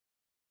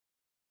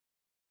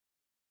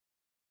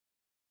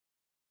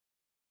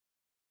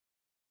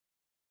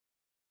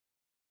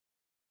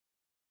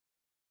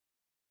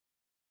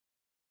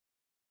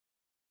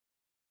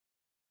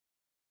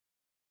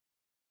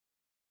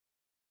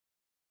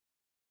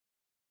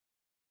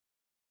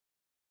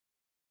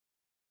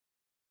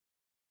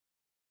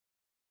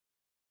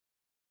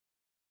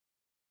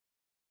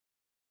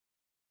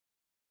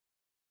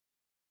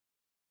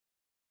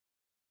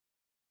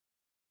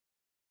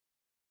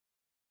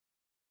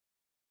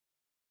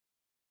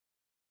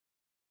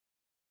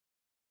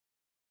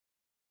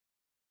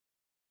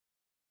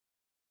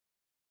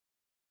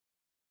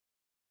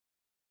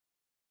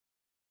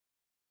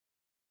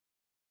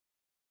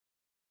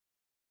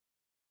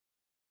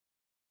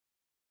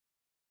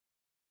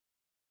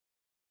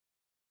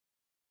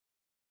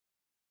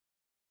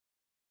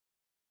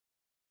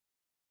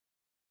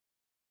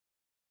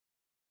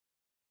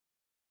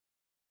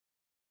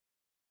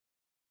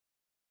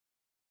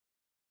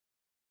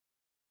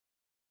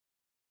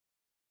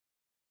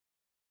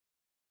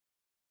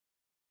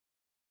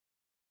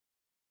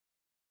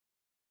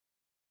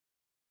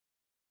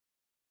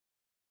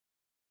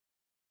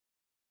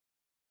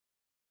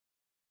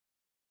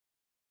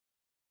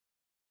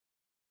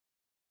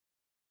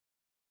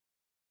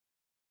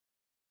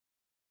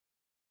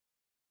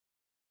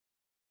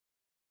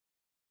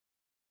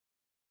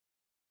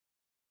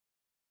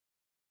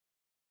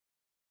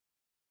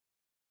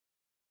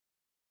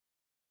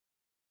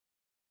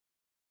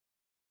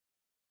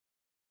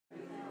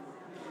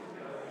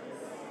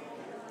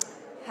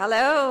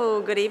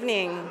Hello, good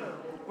evening.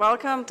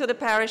 Welcome to the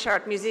Parrish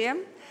Art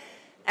Museum,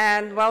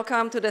 and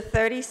welcome to the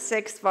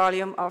 36th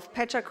volume of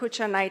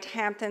PechaKucha Nights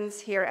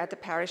Hamptons here at the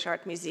Parrish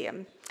Art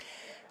Museum.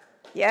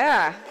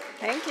 Yeah,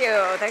 thank you.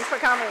 Thanks for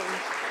coming.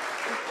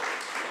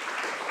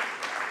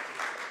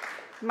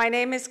 My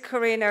name is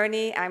Corinne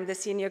Ernie. I'm the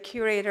Senior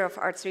Curator of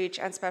Arts Reach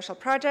and Special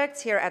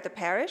Projects here at the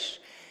Parrish,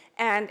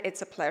 and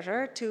it's a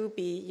pleasure to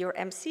be your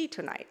MC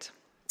tonight.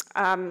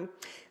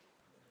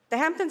 The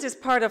Hamptons is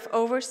part of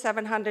over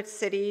 700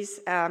 cities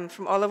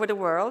from all over the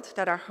world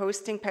that are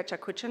hosting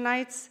PechaKucha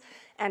Nights,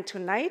 and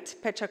tonight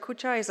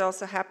PechaKucha is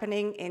also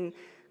happening in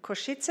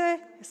Košice,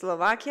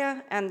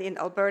 Slovakia, and in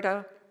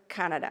Alberta,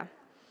 Canada.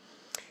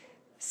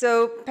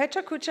 So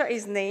PechaKucha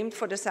is named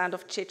for the sound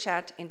of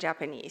chit-chat in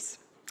Japanese.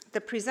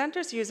 The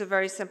presenters use a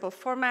very simple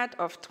format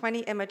of 20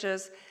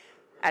 images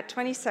at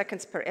 20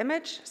 seconds per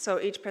image, so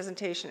each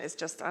presentation is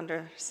just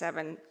under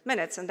 7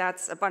 minutes, and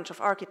that's a bunch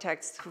of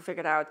architects who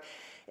figured out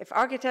if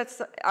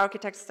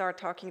architects start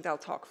talking, they'll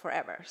talk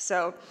forever.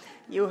 So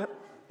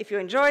if you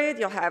enjoy it,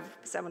 you'll have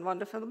 7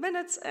 wonderful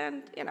minutes,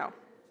 and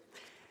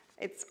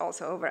it's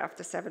also over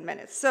after 7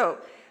 minutes. So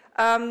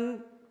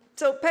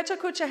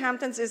PechaKucha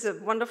Hamptons is a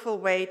wonderful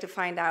way to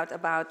find out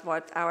about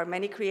what our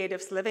many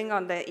creatives living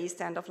on the east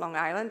end of Long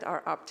Island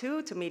are up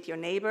to meet your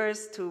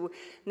neighbors, to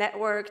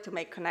network, to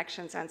make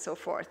connections, and so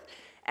forth.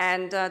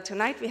 And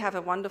tonight we have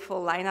a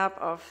wonderful lineup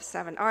of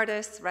 7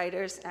 artists,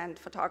 writers, and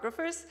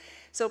photographers.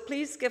 So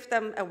please give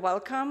them a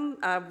welcome,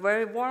 a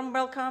very warm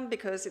welcome,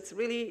 because it's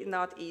really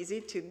not easy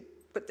to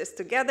put this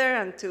together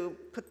and to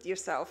put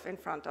yourself in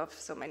front of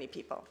so many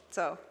people.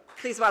 So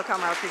please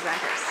welcome our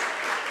presenters.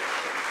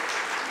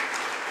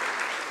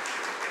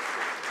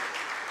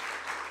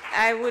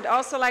 I would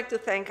also like to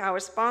thank our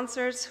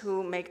sponsors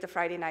who make the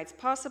Friday nights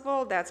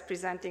possible. That's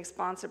presenting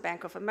sponsor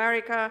Bank of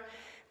America,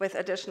 with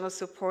additional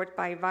support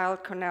by Weill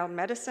Cornell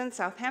Medicine,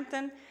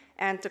 Southampton,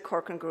 and the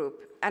Corcoran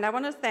Group. And I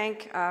want to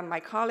thank my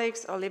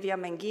colleagues, Olivia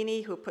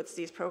Mangini, who puts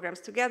these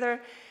programs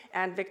together,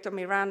 and Victor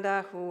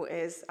Miranda, who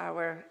is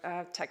our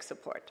tech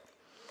support.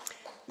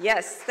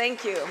 Yes,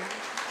 thank you.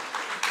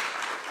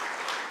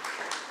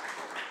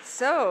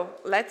 So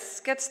let's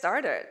get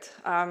started.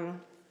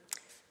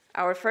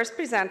 Our first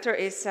presenter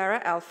is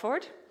Sarah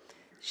Alford.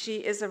 She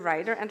is a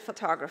writer and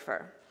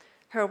photographer.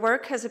 Her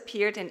work has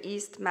appeared in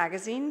East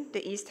Magazine,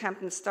 the East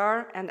Hampton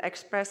Star, and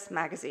Express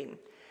Magazine.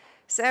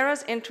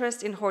 Sarah's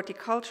interest in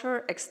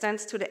horticulture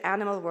extends to the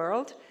animal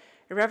world,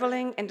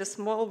 reveling in the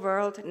small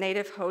world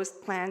native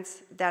host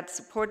plants that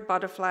support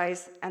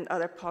butterflies and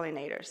other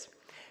pollinators.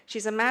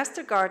 She's a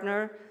master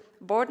gardener,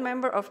 board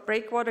member of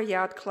Breakwater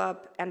Yacht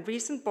Club, and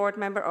recent board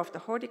member of the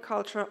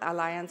Horticultural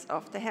Alliance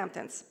of the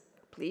Hamptons.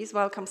 Please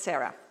welcome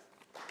Sarah.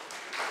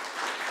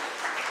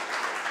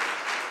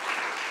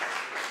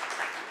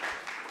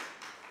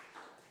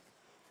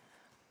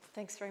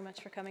 Thanks very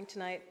much for coming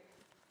tonight.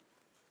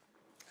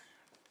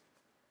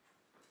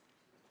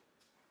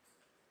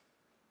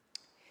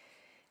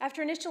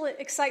 After initial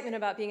excitement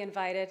about being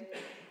invited,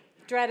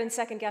 dread and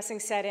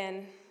second-guessing set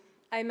in.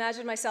 I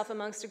imagined myself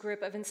amongst a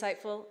group of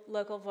insightful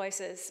local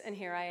voices, and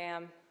here I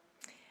am,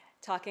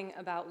 talking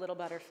about little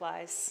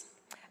butterflies.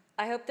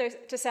 I hope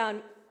to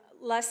sound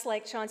less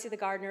like Chauncey the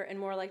gardener and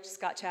more like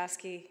Scott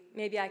Chasky.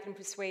 Maybe I can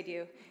persuade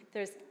you.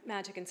 There's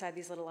magic inside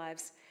these little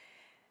lives.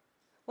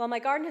 While my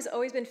garden has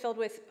always been filled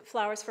with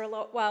flowers for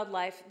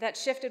wildlife, that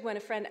shifted when a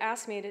friend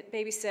asked me to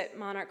babysit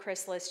monarch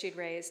chrysalis she'd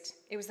raised.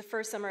 It was the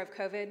first summer of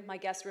COVID, my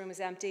guest room was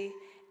empty,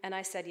 and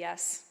I said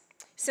yes.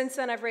 Since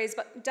then, I've raised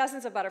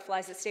dozens of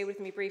butterflies that stayed with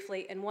me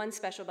briefly, and one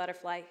special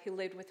butterfly who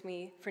lived with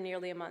me for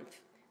nearly a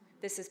month.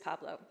 This is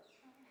Pablo.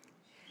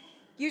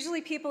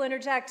 Usually people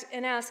interject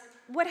and ask,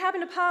 what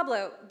happened to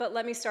Pablo? But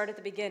let me start at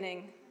the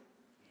beginning.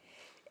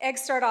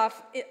 Eggs start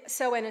off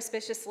so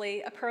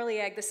inauspiciously. A pearly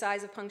egg the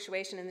size of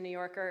punctuation in the New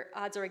Yorker,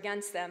 odds are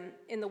against them.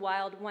 In the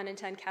wild, 1 in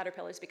 10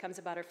 caterpillars becomes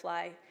a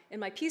butterfly. In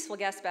my peaceful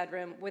guest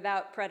bedroom,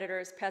 without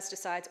predators,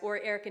 pesticides, or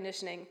air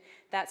conditioning,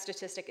 that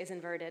statistic is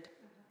inverted.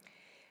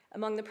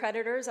 Among the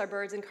predators are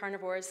birds and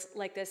carnivores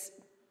like this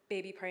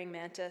baby praying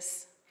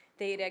mantis.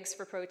 They eat eggs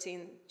for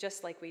protein,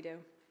 just like we do.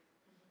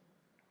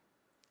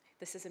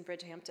 This is in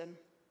Bridgehampton.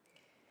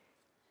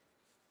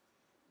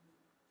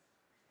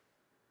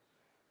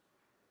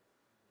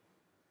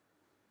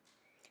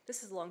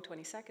 This is a long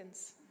 20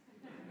 seconds.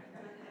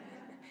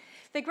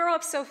 They grow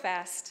up so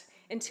fast.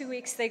 In 2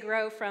 weeks, they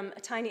grow from a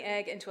tiny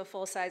egg into a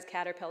full-size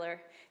caterpillar.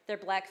 Their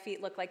black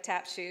feet look like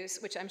tap shoes,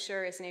 which I'm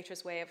sure is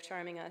nature's way of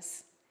charming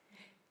us.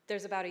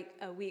 There's about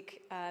a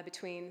week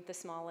between the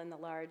small and the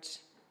large.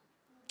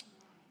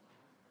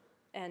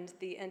 And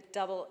the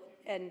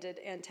double-ended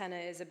antenna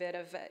is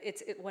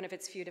one of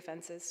its few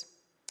defenses.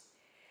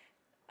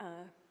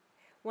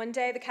 One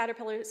day, the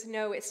caterpillars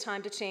know it's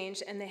time to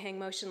change, and they hang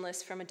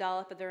motionless from a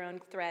dollop of their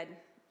own thread.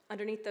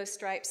 Underneath those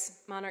stripes,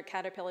 monarch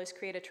caterpillars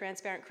create a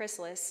transparent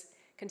chrysalis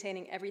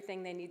containing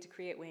everything they need to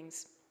create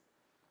wings.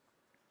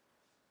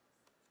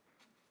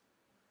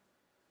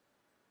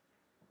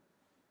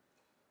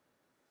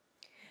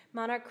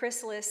 Monarch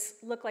chrysalis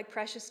look like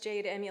precious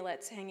jade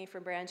amulets hanging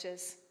from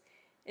branches.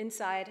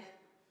 Inside,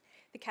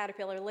 the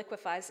caterpillar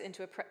liquefies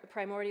into a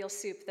primordial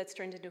soup that's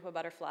turned into a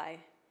butterfly.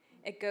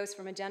 It goes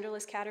from a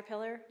genderless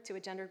caterpillar to a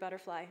gendered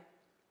butterfly.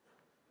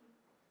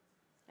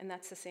 And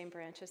that's the same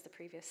branch as the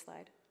previous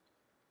slide.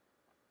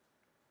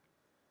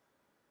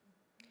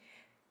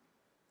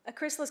 A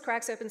chrysalis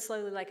cracks open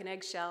slowly like an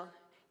eggshell.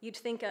 You'd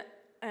think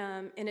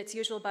in its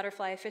usual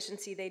butterfly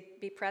efficiency they'd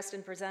be pressed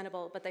and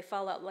presentable, but they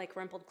fall out like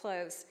rumpled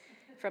clothes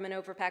from an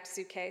overpacked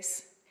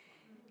suitcase.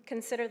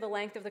 Consider the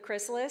length of the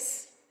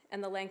chrysalis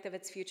and the length of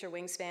its future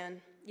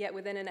wingspan. Yet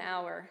within an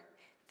hour,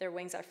 their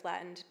wings are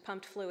flattened,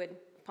 pumped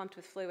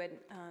with fluid.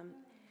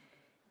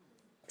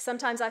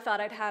 Sometimes I thought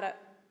I'd had a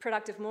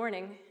productive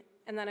morning,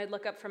 and then I'd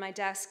look up from my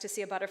desk to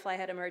see a butterfly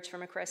had emerged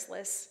from a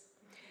chrysalis.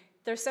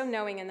 They're so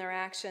knowing in their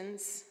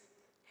actions,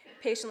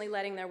 patiently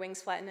letting their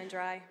wings flatten and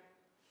dry.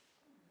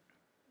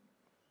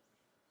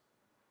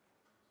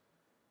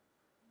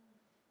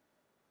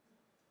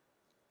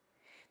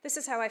 This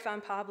is how I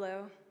found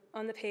Pablo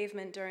on the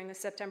pavement during a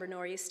September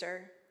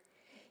nor'easter.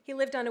 He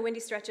lived on a windy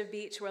stretch of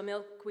beach where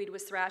milkweed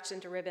was thrashed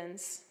into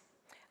ribbons.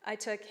 I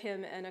took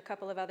him and a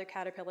couple of other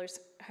caterpillars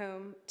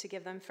home to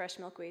give them fresh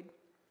milkweed.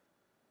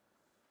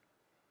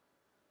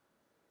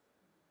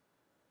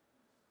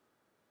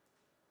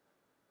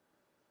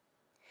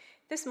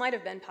 This might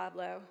have been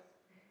Pablo,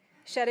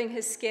 shedding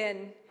his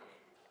skin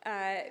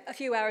a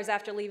few hours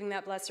after leaving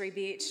that blustery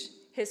beach.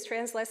 His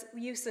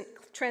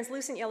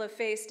translucent yellow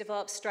face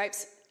developed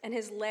stripes, and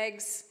his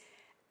legs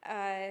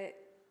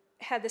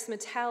had this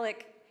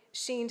metallic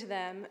sheen to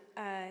them,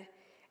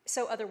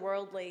 so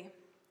otherworldly.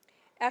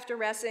 After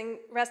resting,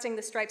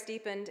 the stripes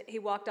deepened. He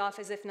walked off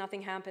as if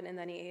nothing happened, and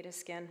then he ate his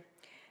skin.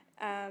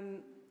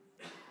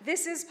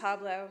 This is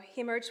Pablo.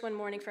 He emerged one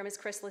morning from his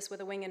chrysalis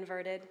with a wing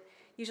inverted.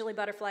 Usually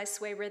butterflies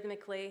sway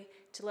rhythmically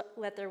to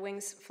let their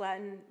wings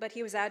flatten, but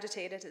he was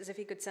agitated as if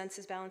he could sense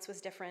his balance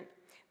was different.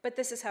 But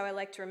this is how I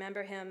like to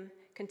remember him,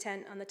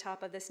 content on the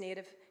top of this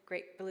native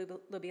great blue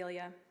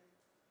lobelia.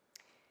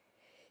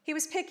 He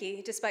was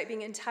picky, despite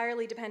being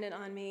entirely dependent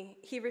on me.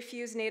 He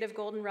refused native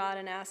goldenrod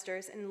and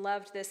asters and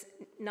loved this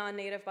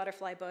non-native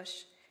butterfly bush.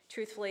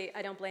 Truthfully,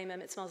 I don't blame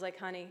him, it smells like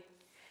honey.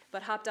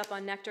 But hopped up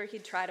on nectar,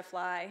 he'd try to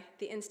fly.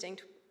 The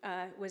instinct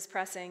was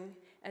pressing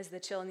as the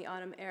chill in the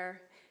autumn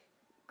air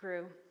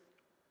grew.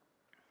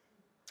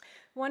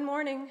 One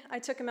morning, I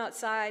took him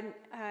outside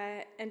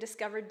and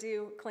discovered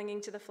dew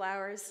clinging to the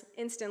flowers.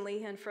 Instantly,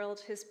 he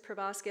unfurled his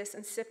proboscis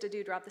and sipped a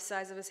dewdrop the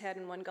size of his head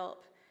in one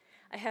gulp.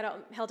 I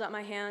held out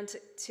my hand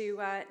to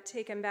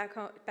take him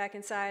back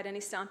inside, and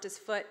he stomped his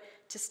foot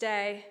to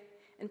stay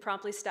and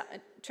promptly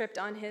tripped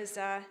on his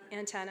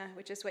antenna,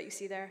 which is what you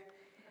see there.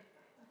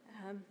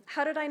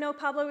 How did I know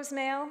Pablo was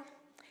male?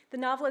 The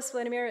novelist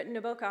Vladimir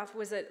Nabokov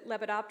was a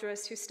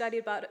lepidopterist who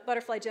studied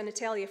butterfly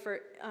genitalia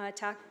for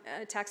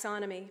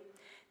taxonomy.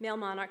 Male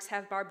monarchs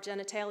have barbed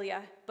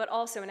genitalia, but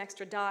also an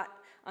extra dot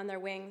on their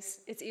wings.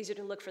 It's easier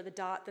to look for the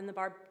dot than the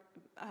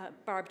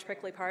barbed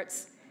prickly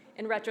parts.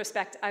 In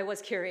retrospect, I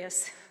was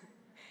curious.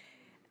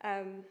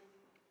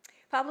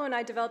 Pablo and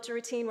I developed a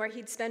routine where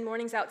he'd spend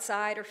mornings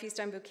outside or feast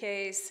on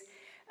bouquets,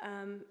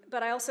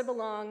 but I also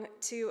belong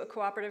to a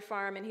cooperative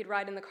farm, and he'd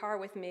ride in the car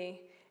with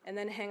me and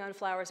then hang on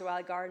flowers while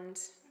I gardened.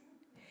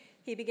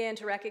 He began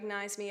to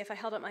recognize me. If I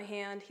held up my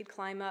hand, he'd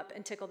climb up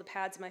and tickle the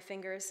pads of my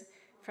fingers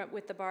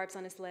with the barbs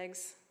on his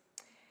legs.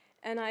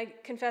 And I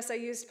confess I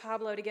used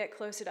Pablo to get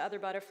closer to other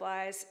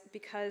butterflies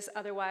because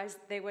otherwise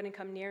they wouldn't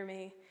come near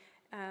me.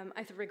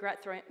 I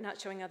regret not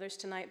showing others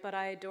tonight, but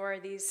I adore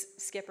these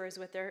skippers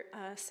with their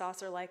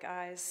saucer-like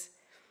eyes.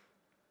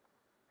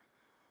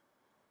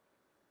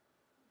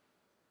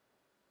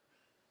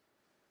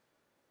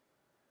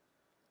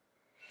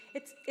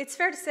 It's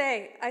fair to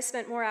say I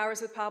spent more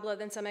hours with Pablo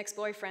than some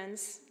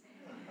ex-boyfriends.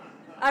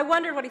 I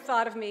wondered what he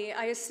thought of me.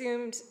 I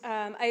assumed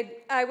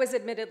I was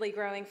admittedly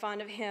growing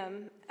fond of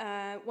him.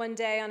 One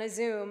day on a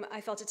Zoom, I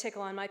felt a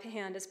tickle on my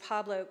hand as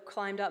Pablo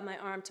climbed up my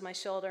arm to my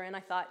shoulder, and I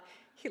thought,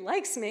 he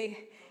likes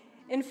me.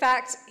 In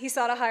fact, he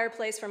sought a higher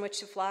place from which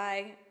to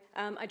fly.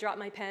 I dropped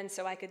my pen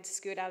so I could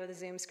scoot out of the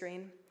Zoom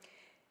screen.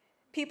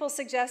 People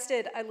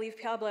suggested I leave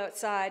Pablo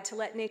outside to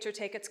let nature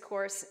take its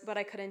course, but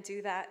I couldn't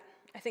do that.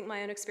 I think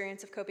my own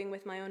experience of coping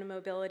with my own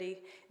immobility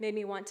made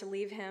me want to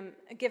leave him,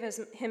 give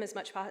him as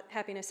much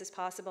happiness as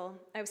possible.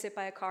 I was hit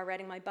by a car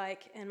riding my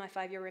bike, and my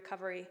 5-year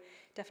recovery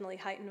definitely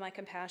heightened my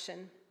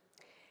compassion.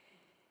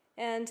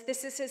 And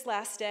this is his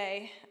last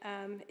day.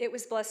 It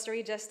was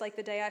blustery, just like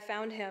the day I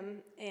found him,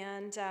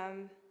 and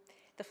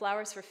the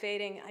flowers were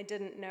fading. I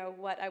didn't know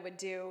what I would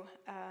do,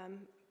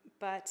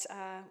 but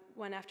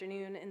one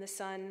afternoon in the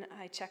sun,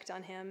 I checked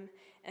on him,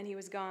 and he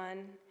was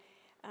gone.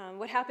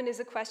 What happened is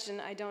a question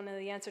I don't know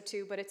the answer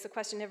to, but it's a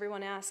question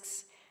everyone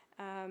asks.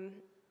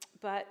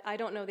 But I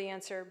don't know the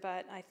answer,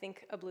 but I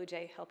think a blue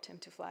jay helped him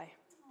to fly.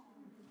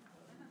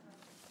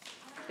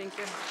 Thank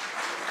you.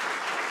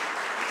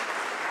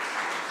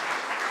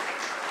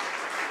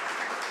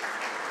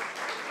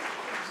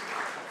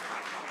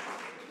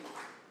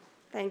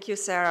 Thank you,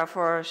 Sarah,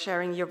 for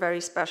sharing your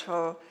very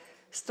special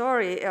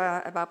story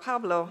about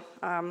Pablo.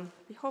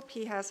 We hope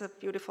he has a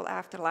beautiful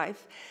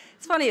afterlife.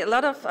 It's funny, a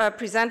lot of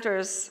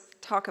presenters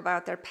talk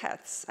about their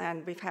pets,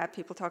 and we've had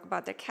people talk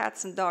about their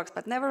cats and dogs,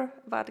 but never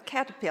about a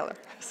caterpillar.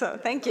 So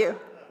thank you.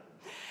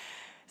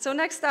 So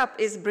next up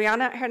is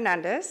Brianna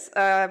Hernandez.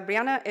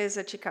 Brianna is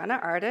a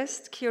Chicana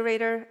artist,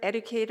 curator,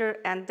 educator,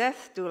 and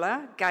death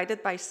doula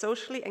guided by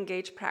socially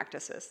engaged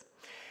practices.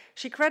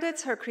 She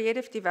credits her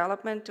creative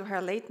development to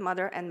her late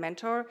mother and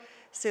mentor,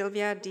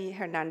 Sylvia D.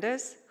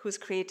 Hernandez, whose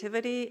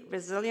creativity,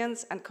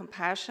 resilience, and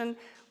compassion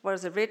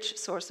was a rich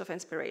source of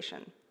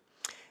inspiration.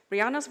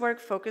 Brianna's work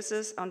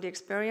focuses on the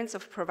experience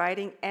of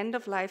providing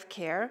end-of-life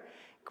care,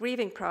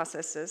 grieving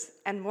processes,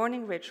 and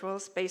mourning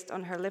rituals based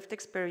on her lived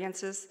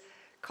experiences,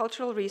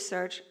 cultural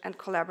research, and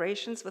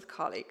collaborations with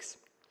colleagues.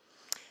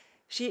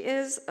 She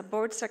is a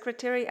board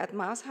secretary at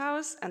Maas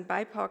House and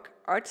BIPOC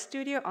Art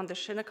Studio on the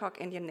Shinnecock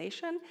Indian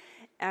Nation,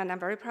 and I'm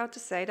very proud to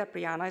say that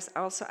Brianna is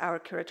also our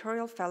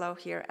curatorial fellow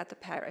here at the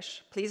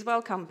Parrish. Please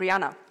welcome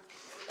Brianna.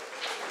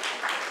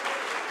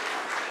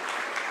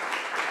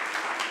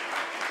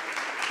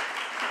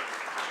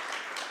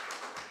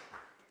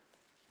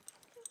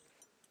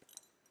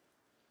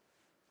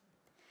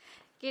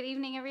 Good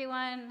evening,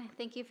 everyone.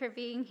 Thank you for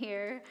being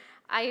here.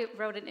 I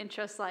wrote an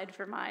intro slide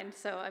for mine,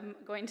 so I'm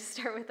going to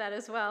start with that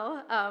as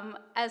well.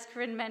 As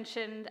Corinne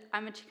mentioned,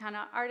 I'm a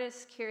Chicana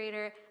artist,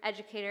 curator,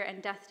 educator,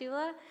 and death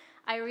doula.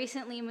 I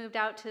recently moved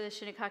out to the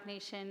Shinnecock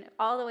Nation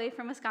all the way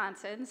from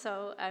Wisconsin,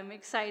 so I'm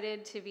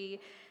excited to be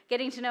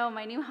getting to know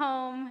my new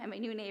home and my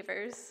new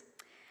neighbors.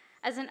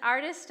 As an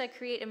artist, I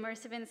create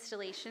immersive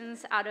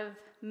installations out of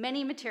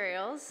many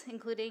materials,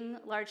 including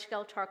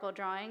large-scale charcoal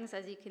drawings,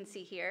 as you can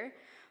see here.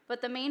 But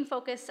the main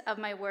focus of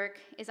my work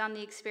is on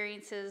the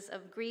experiences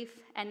of grief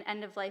and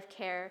end-of-life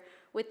care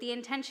with the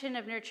intention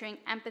of nurturing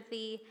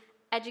empathy,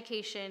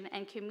 education,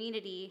 and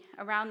community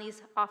around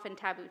these often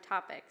taboo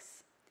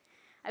topics.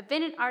 I've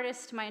been an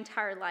artist my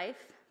entire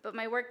life, but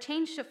my work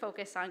changed to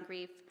focus on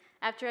grief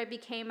after I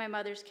became my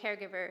mother's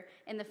caregiver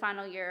in the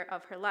final year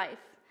of her life.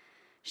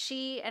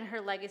 She and her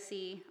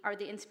legacy are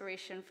the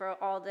inspiration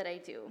for all that I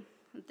do.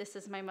 This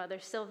is my mother,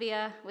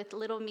 Sylvia, with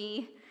little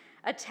me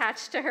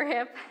attached to her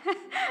hip,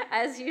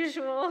 as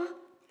usual.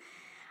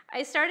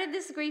 I started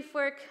this grief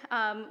work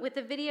with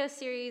the video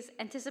series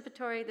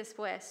Anticipatory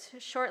Después,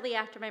 shortly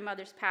after my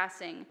mother's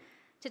passing,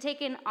 to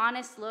take an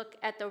honest look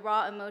at the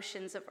raw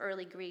emotions of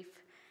early grief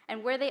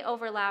and where they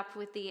overlap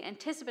with the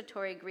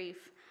anticipatory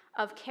grief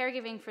of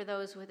caregiving for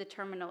those with a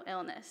terminal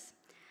illness.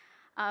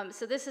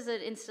 So this is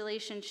an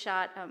installation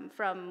shot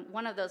from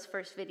one of those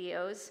first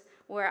videos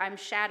where I'm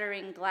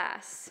shattering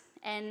glass.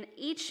 And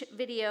each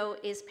video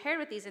is paired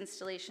with these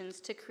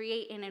installations to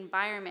create an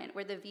environment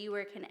where the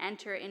viewer can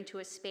enter into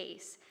a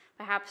space,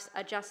 perhaps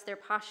adjust their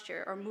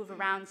posture or move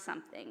around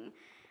something,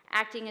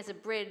 acting as a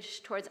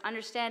bridge towards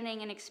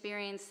understanding an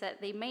experience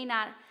that they may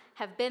not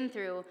have been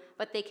through,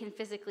 but they can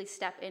physically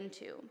step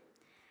into.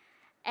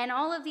 And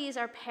all of these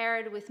are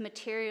paired with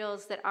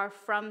materials that are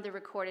from the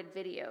recorded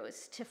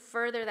videos to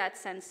further that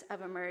sense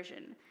of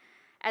immersion.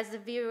 As the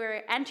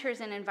viewer enters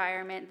an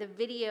environment, the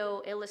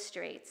video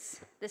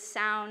illustrates, the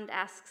sound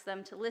asks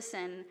them to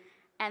listen,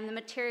 and the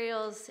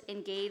materials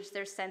engage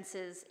their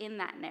senses in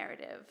that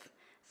narrative.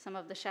 Some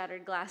of the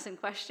shattered glass in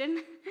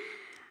question.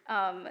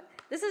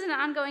 This is an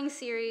ongoing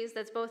series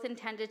that's both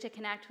intended to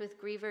connect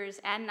with grievers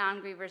and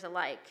non-grievers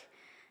alike,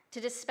 to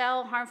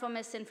dispel harmful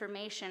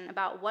misinformation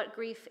about what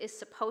grief is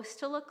supposed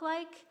to look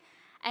like,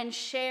 and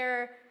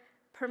share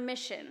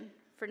permission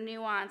for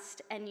nuanced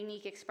and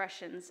unique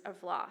expressions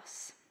of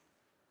loss.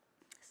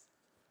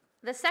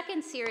 The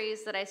second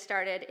series that I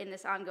started in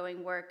this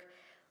ongoing work,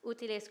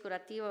 Útiles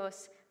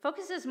Curativos,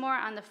 focuses more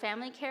on the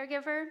family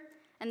caregiver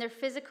and their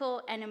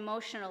physical and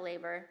emotional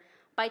labor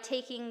by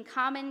taking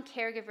common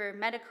caregiver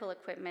medical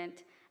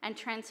equipment and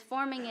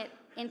transforming it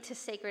into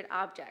sacred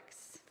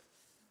objects.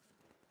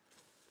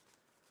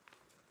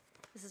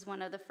 This is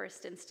one of the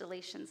first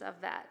installations of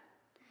that.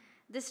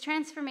 This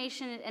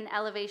transformation and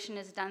elevation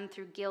is done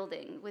through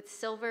gilding with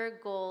silver,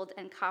 gold,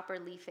 and copper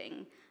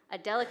leafing, a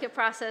delicate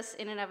process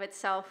in and of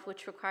itself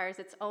which requires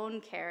its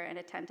own care and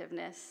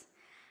attentiveness.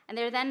 And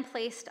they're then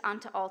placed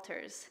onto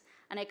altars,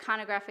 an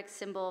iconographic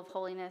symbol of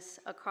holiness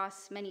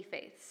across many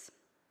faiths.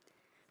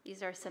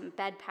 These are some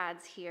bed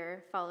pads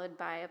here, followed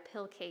by a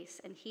pill case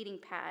and heating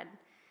pad.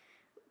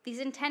 The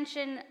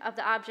intention of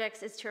the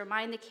objects is to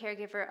remind the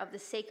caregiver of the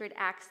sacred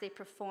acts they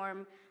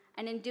perform,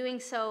 and in doing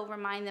so,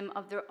 remind them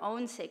of their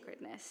own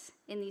sacredness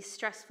in these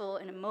stressful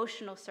and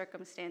emotional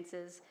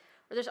circumstances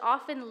where there's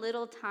often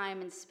little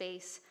time and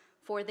space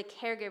for the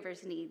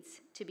caregiver's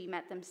needs to be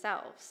met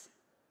themselves.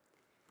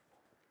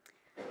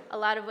 A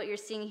lot of what you're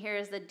seeing here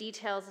is the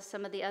details of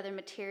some of the other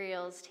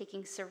materials,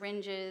 taking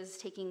syringes,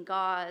 taking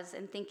gauze,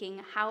 and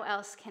thinking, how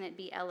else can it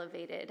be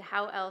elevated?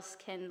 How else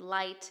can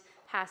light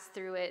pass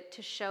through it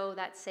to show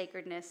that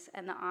sacredness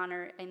and the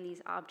honor in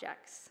these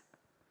objects?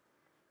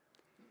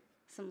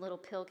 Some little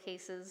pill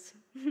cases.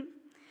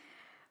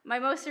 My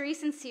most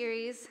recent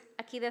series,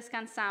 Aquí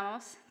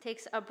Descansamos,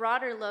 takes a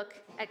broader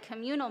look at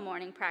communal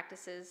mourning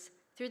practices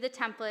through the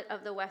template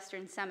of the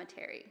Western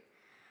Cemetery.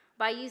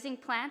 By using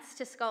plants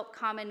to sculpt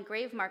common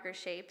grave marker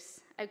shapes,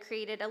 I've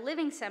created a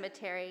living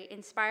cemetery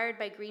inspired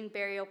by green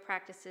burial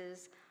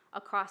practices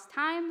across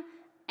time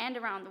and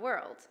around the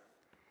world.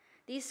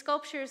 These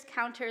sculptures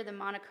counter the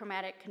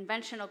monochromatic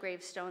conventional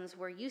gravestones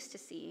we're used to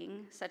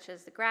seeing, such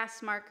as the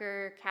grass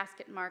marker,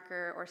 casket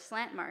marker, or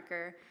slant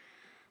marker,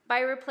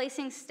 by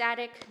replacing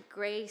static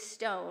gray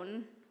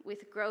stone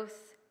with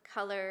growth,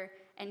 color,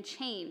 and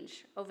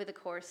change over the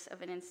course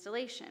of an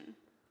installation.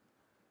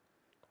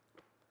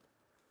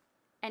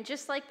 And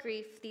just like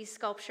grief, these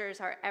sculptures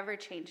are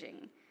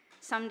ever-changing.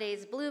 Some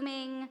days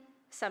blooming,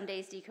 some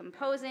days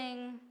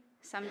decomposing,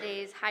 some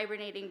days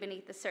hibernating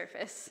beneath the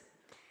surface.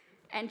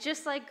 And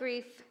just like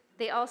grief,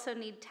 they also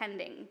need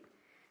tending.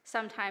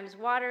 Sometimes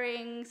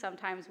watering,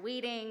 sometimes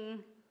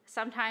weeding,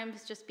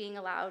 sometimes just being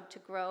allowed to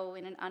grow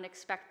in an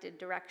unexpected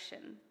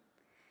direction.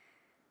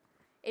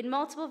 In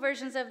multiple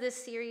versions of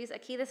this series,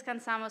 Aquí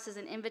Descansamos is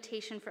an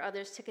invitation for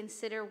others to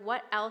consider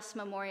what else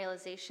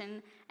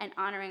memorialization and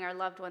honoring our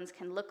loved ones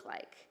can look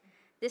like.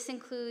 This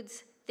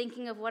includes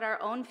thinking of what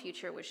our own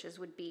future wishes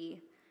would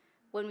be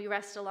when we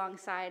rest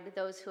alongside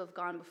those who have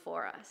gone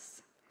before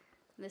us.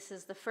 This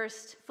is the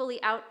first fully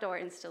outdoor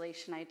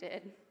installation I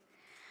did.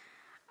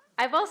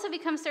 I've also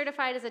become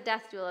certified as a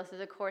death doula through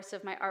the course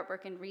of my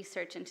artwork and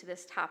research into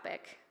this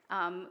topic.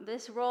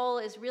 This role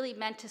is really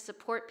meant to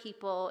support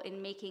people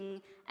in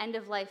making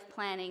end-of-life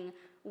planning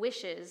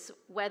wishes,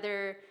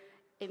 whether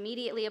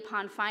immediately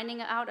upon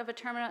finding out of a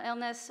terminal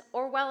illness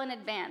or well in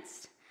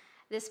advance.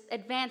 This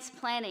advanced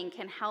planning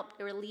can help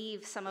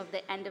relieve some of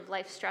the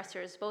end-of-life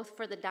stressors, both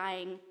for the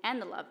dying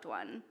and the loved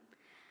one.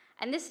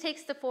 And this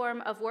takes the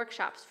form of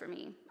workshops for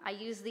me. I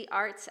use the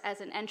arts as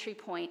an entry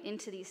point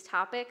into these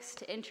topics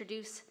to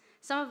introduce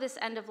some of this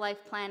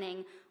end-of-life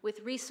planning with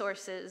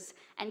resources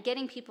and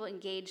getting people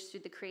engaged through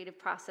the creative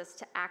process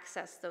to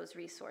access those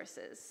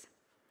resources.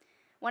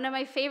 One of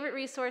my favorite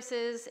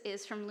resources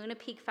is from Luna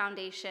Peak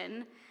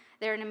Foundation.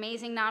 They're an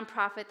amazing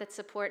nonprofit that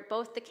support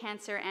both the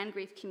cancer and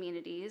grief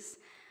communities.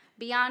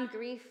 Beyond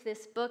Grief,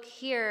 this book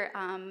here,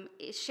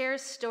 it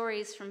shares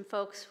stories from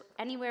folks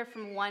anywhere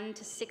from 1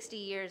 to 60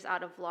 years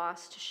out of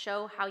loss to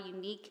show how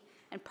unique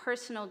and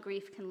personal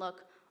grief can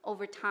look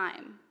over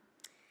time.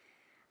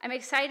 I'm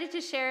excited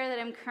to share that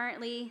I'm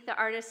currently the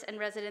artist and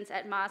residence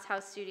at Ma's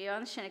House Studio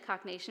on the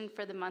Shinnecock Nation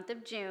for the month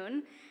of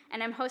June,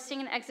 and I'm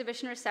hosting an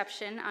exhibition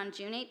reception on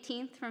June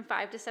 18th from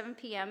 5 to 7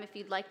 p.m. if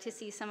you'd like to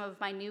see some of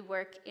my new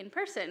work in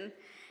person.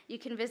 You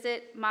can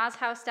visit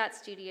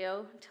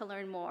mashouse.studio to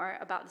learn more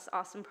about this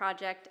awesome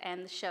project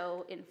and the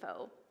show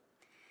info.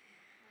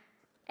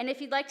 And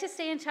if you'd like to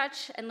stay in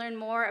touch and learn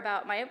more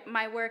about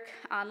my work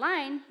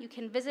online, you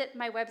can visit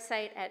my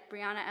website at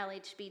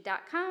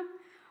briannalhb.com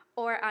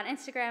or on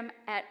Instagram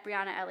at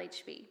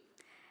briannalhb.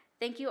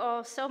 Thank you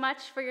all so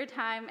much for your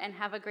time and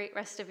have a great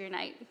rest of your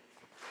night.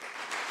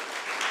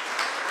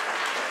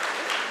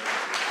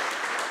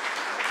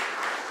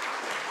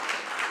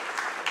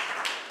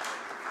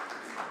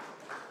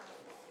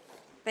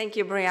 Thank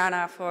you,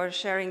 Brianna, for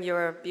sharing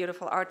your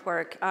beautiful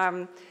artwork.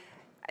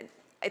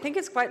 I think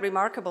it's quite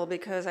remarkable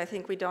because I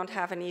think we don't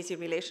have an easy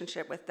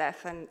relationship with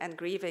death and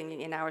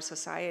grieving in our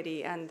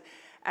society. And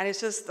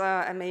it's just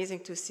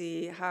amazing to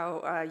see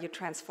how you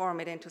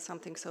transform it into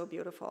something so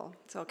beautiful.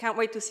 So can't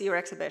wait to see your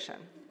exhibition.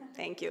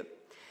 Thank you.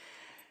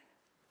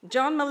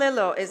 John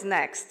Melillo is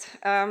next.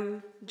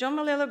 John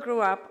Melillo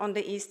grew up on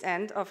the East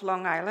End of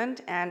Long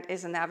Island and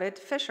is an avid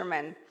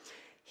fisherman.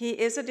 He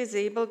is a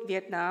disabled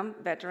Vietnam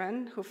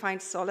veteran who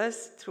finds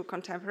solace through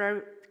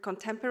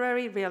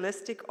contemporary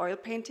realistic oil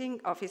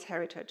painting of his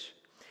heritage.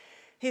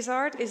 His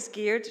art is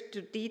geared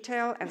to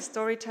detail and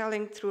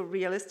storytelling through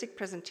realistic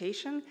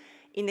presentation,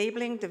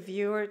 enabling the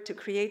viewer to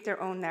create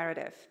their own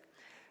narrative.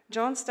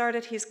 John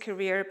started his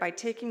career by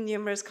taking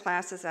numerous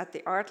classes at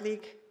the Art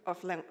League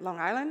of Long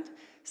Island,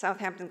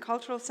 Southampton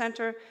Cultural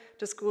Center,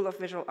 the School of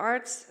Visual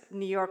Arts,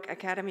 New York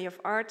Academy of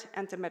Art,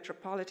 and the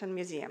Metropolitan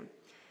Museum.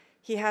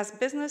 He has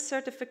business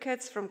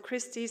certificates from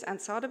Christie's and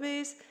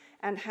Sotheby's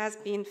and has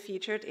been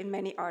featured in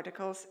many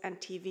articles and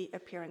TV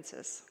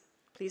appearances.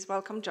 Please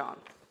welcome John.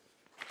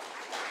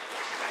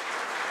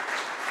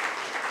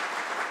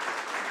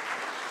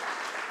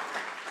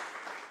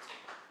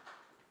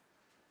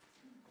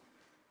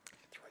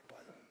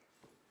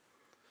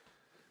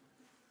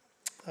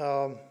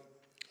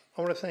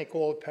 I want to thank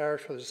all of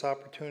Parrish for this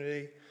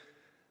opportunity.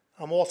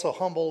 I'm also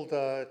humbled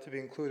to be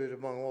included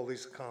among all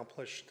these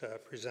accomplished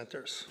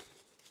presenters.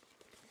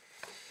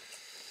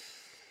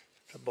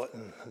 The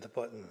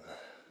button.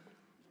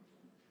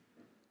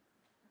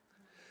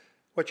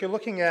 What you're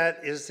looking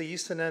at is the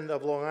eastern end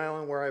of Long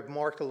Island, where I've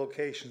marked the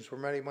locations where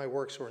many of my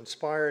works were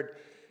inspired.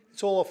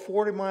 It's all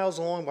 40 miles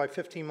long by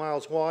 15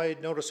 miles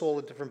wide. Notice all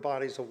the different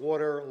bodies of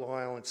water: Long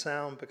Island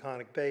Sound,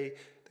 Peconic Bay,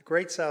 the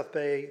Great South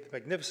Bay, the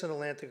magnificent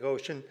Atlantic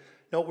Ocean.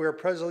 Note we are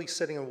presently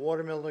sitting in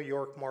Watermill, New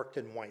York, marked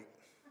in white.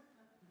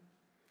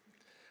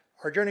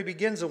 Our journey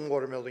begins in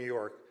Watermill, New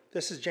York.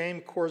 This is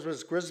James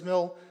Corswell's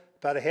gristmill,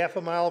 About a half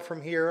a mile from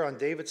here on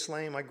David's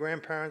Lane, my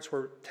grandparents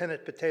were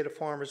tenant potato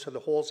farmers for the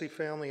Halsey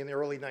family in the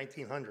early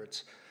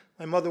 1900s.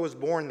 My mother was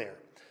born there.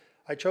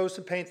 I chose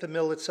to paint the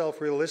mill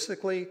itself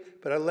realistically,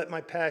 but I let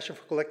my passion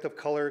for collective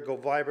color go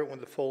vibrant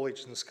with the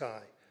foliage in the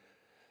sky.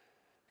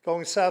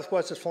 Going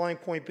southwest is Flying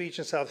Point Beach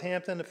in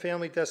Southampton, a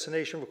family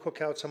destination for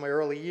cookouts in my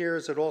early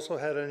years. It also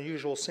had an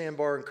unusual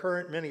sandbar and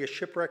current. Many a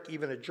shipwreck,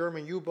 even a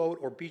German U-boat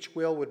or beach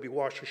whale would be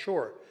washed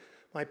ashore.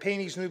 My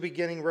painting's new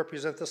beginning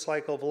represents the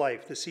cycle of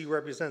life. The sea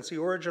represents the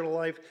origin of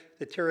life,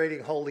 the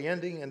deteriorating hull the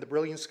ending, and the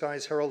brilliant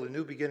skies herald a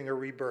new beginning or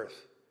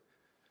rebirth.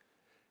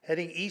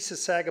 Heading east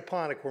is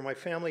Sagaponack, where my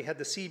family had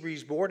the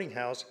Seabreeze boarding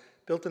house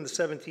built in the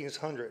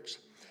 1700s.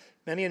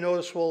 Many a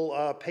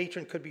noticeable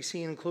patron could be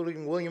seen,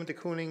 including William de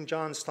Kooning,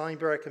 John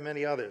Steinbeck, and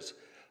many others.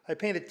 I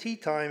painted tea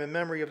time in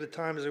memory of the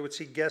times I would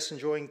see guests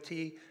enjoying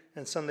tea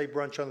and Sunday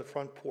brunch on the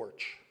front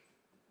porch.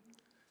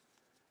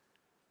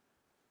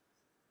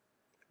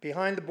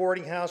 Behind the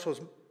boarding house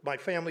was my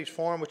family's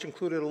farm, which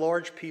included a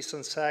large piece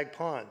on Sag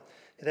Pond.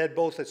 It had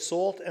both a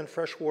salt and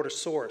freshwater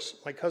source.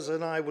 My cousin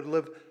and I would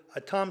live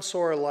a Tom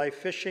Sawyer life,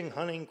 fishing,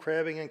 hunting,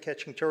 crabbing, and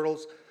catching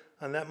turtles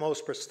on that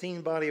most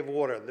pristine body of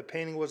water. The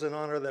painting was in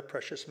honor of that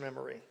precious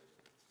memory.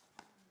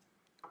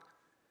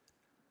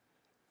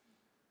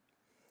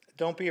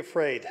 Don't be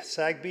afraid.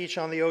 Sag Beach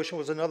on the ocean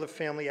was another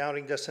family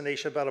outing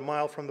destination about a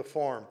mile from the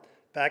farm.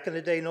 Back in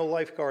the day, no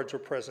lifeguards were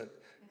present.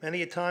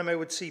 Many a time I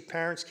would see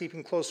parents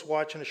keeping close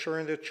watch and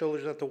assuring their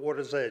children at the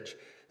water's edge.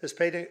 This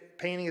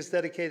painting is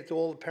dedicated to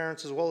all the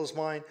parents as well as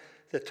mine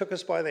that took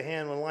us by the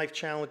hand when life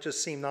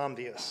challenges seemed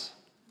obvious.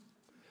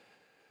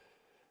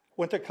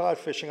 Winter cod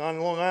fishing. On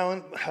Long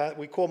Island,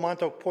 we call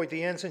Montauk Point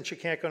the ensign. You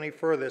can't go any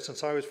further.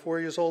 Since I was 4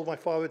 years old, my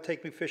father would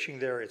take me fishing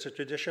there. It's a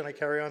tradition I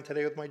carry on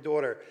today with my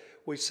daughter.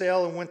 We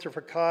sail in winter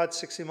for cod,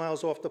 60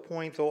 miles off the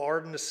point. Though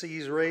ardent the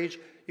seas rage,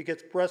 you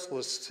get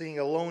breathless seeing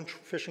a lone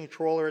fishing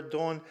trawler at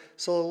dawn,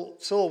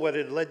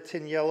 silhouetted lead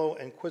tin yellow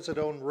and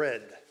quizidone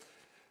red.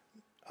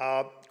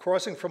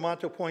 Crossing from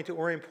Montauk Point to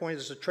Orient Point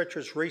is a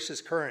treacherous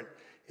racist current.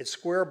 Its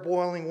square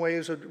boiling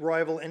waves would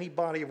rival any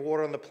body of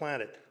water on the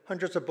planet.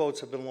 Hundreds of boats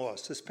have been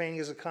lost. This painting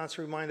is a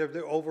constant reminder of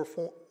the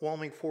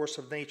overwhelming force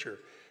of nature.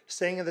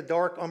 Staying in the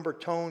dark umber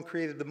tone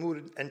created the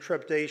mood and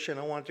trepidation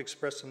I wanted to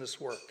express in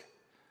this work.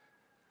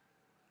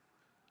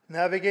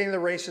 Navigating the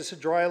races to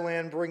dry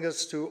land brings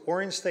us to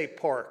Orient State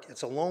Park.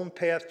 It's a lone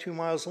path 2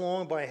 miles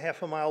long by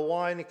half a mile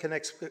wide and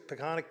connects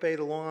PechaKucha Bay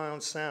to Long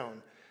Island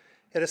Sound.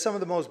 It has some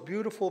of the most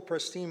beautiful,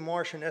 pristine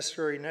marsh and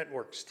estuary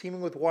networks,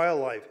 teeming with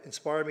wildlife,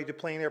 inspired me to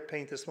plein air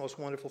paint this most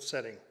wonderful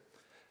setting.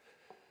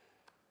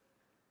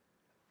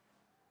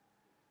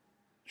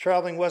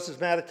 Traveling west is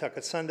Mattatuck.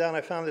 At sundown, I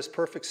found this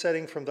perfect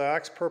setting from the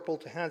ox purple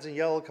to hands in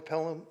yellow,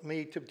 compelling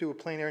me to do a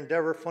plein air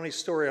endeavor. Funny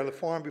story, on the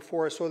farm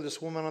before I saw this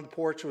woman on the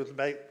porch with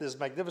this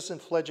magnificent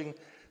fledgling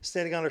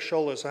standing on her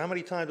shoulders. So how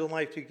many times in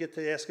life do you get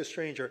to ask a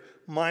stranger,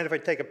 mind if I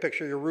take a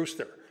picture of your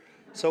rooster?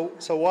 So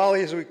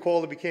Wally, as we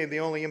called it, became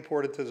the only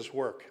import into this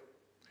work.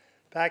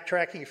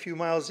 Backtracking a few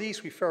miles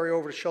east, we ferry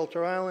over to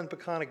Shelter Island,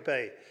 PechaKucha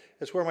Bay.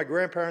 It's where my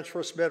grandparents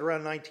first met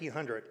around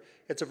 1900.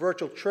 It's a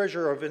virtual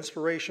treasure of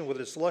inspiration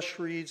with its lush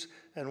reeds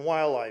and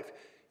wildlife.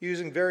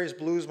 Using various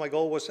blues, my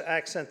goal was to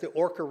accent the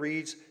orca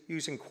reeds,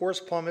 using coarse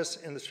pumice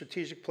in the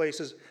strategic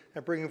places,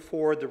 and bringing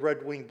forward the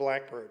red-winged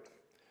blackbird.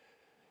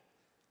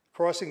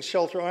 Crossing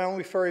Shelter Island,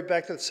 we ferried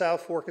back to the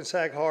South Fork and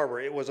Sag Harbor.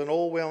 It was an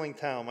old whaling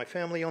town. My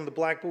family owned the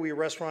Black Buoy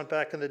restaurant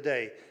back in the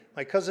day.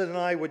 My cousin and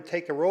I would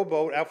take a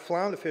rowboat out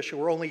flounder fishing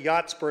where only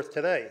yachts berth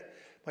today.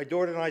 My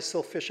daughter and I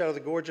still fish out of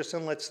the gorgeous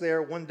inlets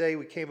there. One day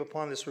we came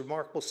upon this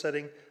remarkable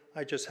setting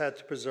I just had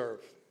to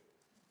preserve.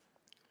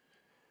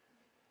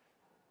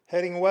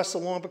 Heading west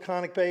along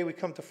PechaKucha Bay, we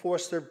come to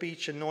Forster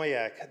Beach in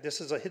Noyak.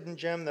 This is a hidden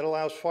gem that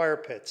allows fire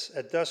pits.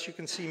 At dusk, you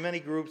can see many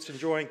groups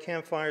enjoying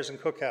campfires and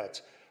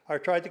cookouts. I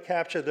tried to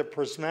capture the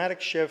prismatic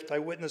shift I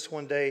witnessed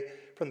one day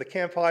from the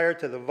campfire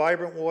to the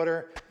vibrant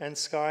water and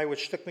sky,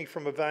 which took me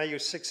from a value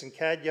 6 in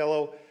cad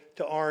yellow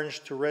to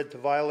orange to red to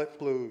violet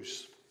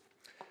blues.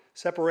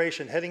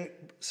 Separation. Heading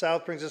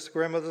south brings us to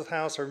grandmother's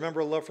house. I remember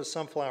a love for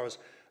sunflowers.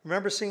 I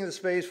remember seeing this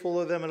vase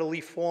full of them and a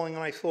leaf falling,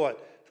 and I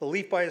thought, the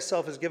leaf by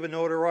itself has given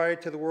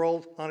notoriety to the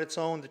world on its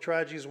own. The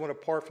tragedy is when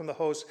apart from the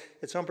host,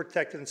 it's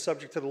unprotected and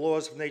subject to the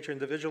laws of nature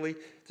individually.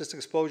 This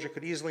exposure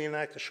could easily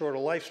enact a shorter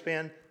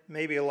lifespan,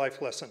 maybe a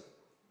life lesson.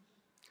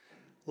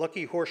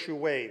 Lucky Horseshoe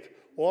Wave.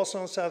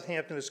 Also in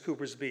Southampton is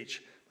Cooper's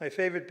Beach, my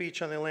favorite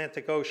beach on the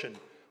Atlantic Ocean.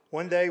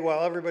 One day,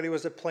 while everybody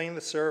was playing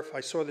the surf, I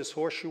saw this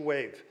horseshoe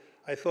wave.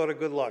 I thought of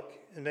good luck.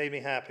 It made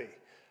me happy.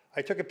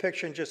 I took a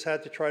picture and just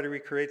had to try to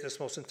recreate this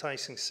most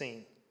enticing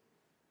scene.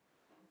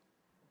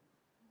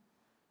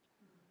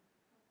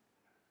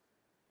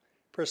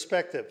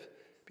 Perspective.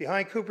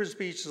 Behind Cooper's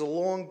Beach is a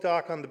long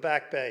dock on the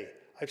back bay.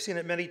 I've seen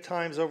it many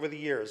times over the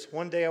years.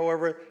 One day,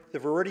 however, the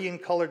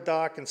viridian-colored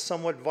dock and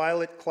somewhat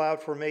violet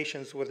cloud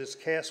formations with its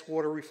cast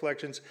water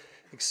reflections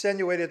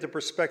accentuated the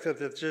perspective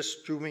that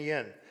just drew me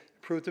in.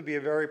 It proved to be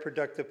a very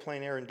productive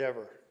plein air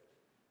endeavor.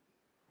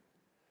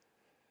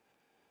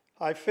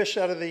 I fished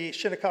out of the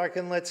Shinnecock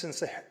Inlet since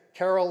the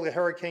Carol, the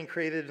hurricane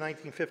created in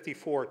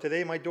 1954.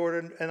 Today, my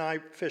daughter and I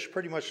fish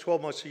pretty much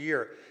 12 months a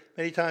year.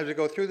 Many times we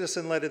go through this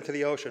inlet into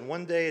the ocean.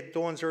 One day at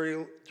dawn's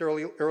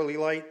early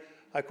light,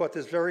 I caught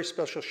this very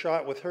special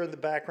shot with her in the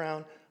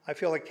background. I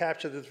feel I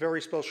captured this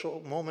very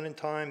special moment in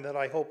time that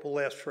I hope will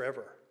last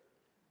forever.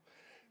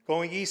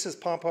 Going east is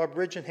Pompano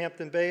Bridge in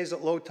Hampton Bays.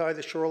 At low tide,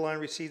 the shoreline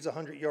recedes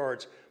 100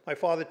 yards. My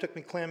father took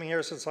me clamming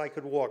here since I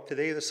could walk.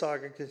 Today, the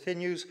saga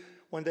continues.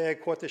 One day, I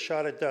caught the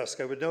shot at dusk.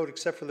 I would note,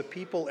 except for the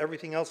people,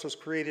 everything else was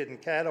created in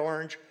cad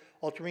orange,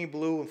 ultramarine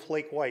blue, and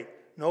flake white.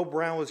 No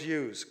brown was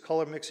used.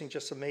 Color mixing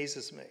just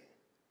amazes me.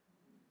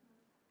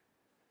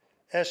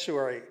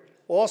 Estuary.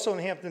 Also in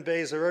Hampton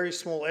Bays are very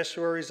small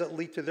estuaries that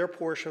lead to their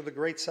portion of the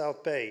Great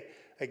South Bay.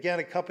 Again,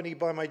 accompanied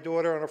by my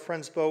daughter on a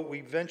friend's boat,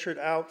 we ventured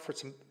out for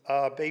some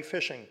bay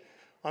fishing.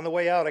 On the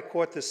way out, I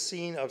caught this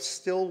scene of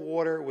still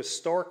water with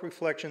stark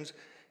reflections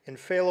in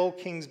phthalo,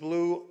 king's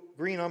blue,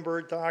 green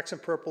umber, dioxin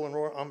purple, and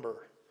raw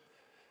umber.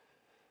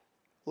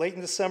 Late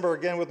in December,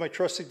 again with my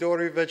trusty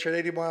daughter, we ventured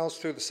 80 miles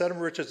through the Seven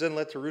Riches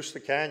Inlet to Rooster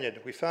Canyon.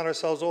 We found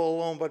ourselves all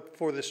alone but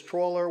for this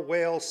trawler,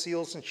 whales,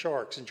 seals, and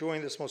sharks,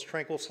 enjoying this most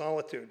tranquil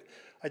solitude.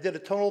 I did a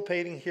tonal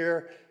painting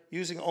here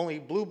using only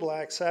blue,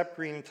 black, sap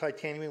green, and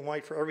titanium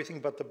white for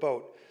everything but the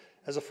boat.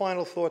 As a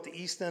final thought, the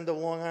east end of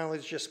Long Island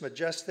is just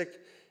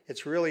majestic.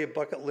 It's really a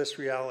bucket list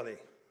reality.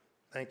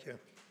 Thank you.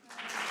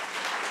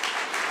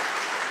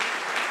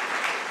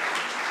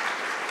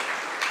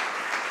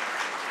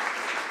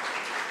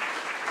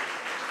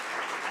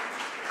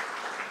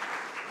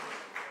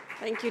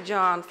 Thank you,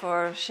 John,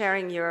 for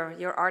sharing your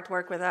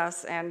artwork with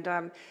us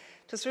and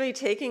just really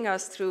taking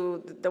us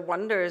through the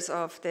wonders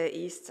of the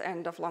east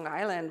end of Long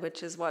Island,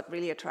 which is what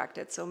really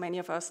attracted so many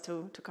of us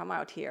to come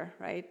out here,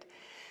 right?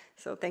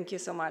 So thank you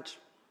so much.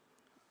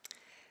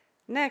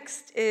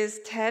 Next is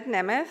Ted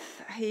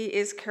Nemeth. He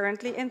is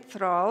currently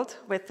enthralled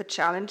with the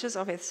challenges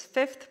of his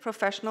 5th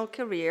professional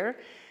career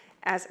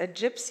as a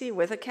gypsy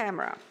with a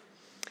camera.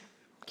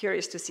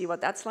 Curious to see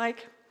what that's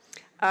like.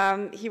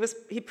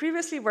 He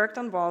previously worked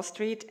on Wall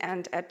Street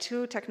and at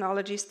 2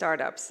 technology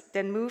startups,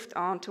 then moved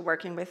on to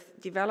working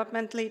with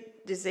developmentally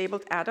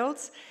disabled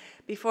adults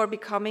before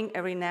becoming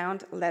a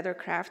renowned leather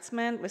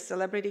craftsman with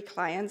celebrity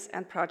clients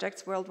and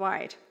projects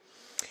worldwide.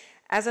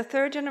 As a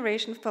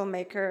 3rd-generation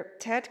filmmaker,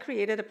 Ted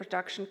created a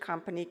production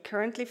company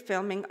currently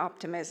filming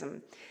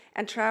Optimism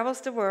and travels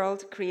the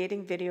world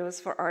creating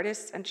videos for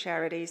artists and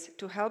charities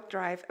to help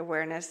drive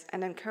awareness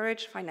and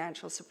encourage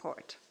financial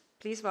support.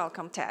 Please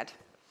welcome Ted.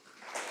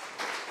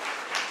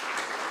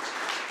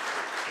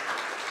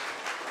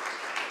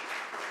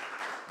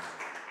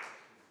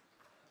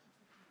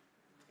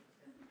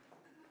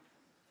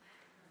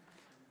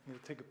 I'm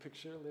gonna take a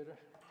picture later.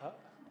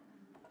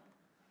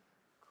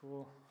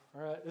 Cool.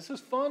 All right, this is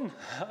fun.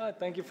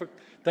 Thank you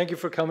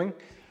for coming.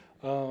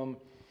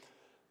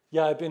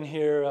 Yeah, I've been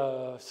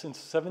here since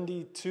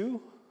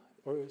 '72,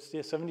 or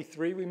yeah,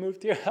 '73. We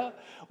moved here.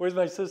 Where's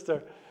my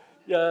sister?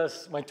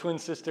 Yes, my twin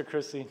sister,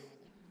 Chrissy.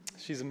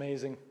 She's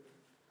amazing.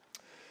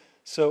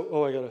 So,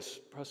 oh, I gotta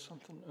press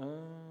something.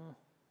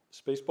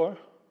 Space bar.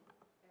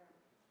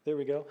 There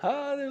we go.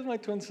 There's my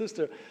twin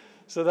sister.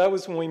 So that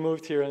was when we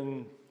moved here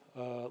in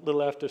a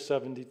little after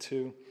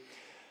 '72.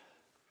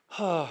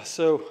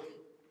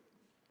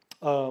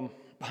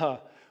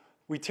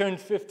 We turned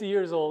 50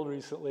 years old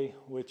recently,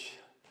 which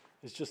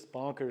is just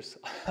bonkers.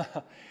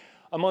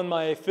 I'm on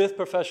my 5th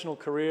professional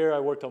career. I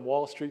worked on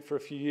Wall Street for a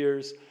few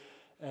years,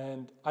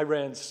 and I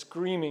ran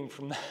screaming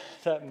from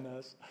that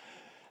mess.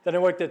 Then I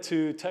worked at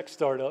 2 tech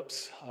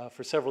startups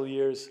for several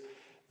years.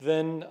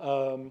 Then,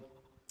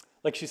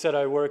 like she said,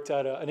 I worked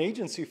at an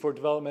agency for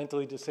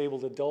developmentally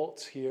disabled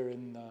adults here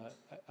in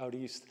out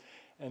east,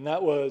 and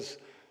that was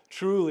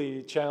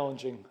truly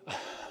challenging,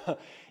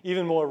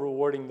 even more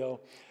rewarding though.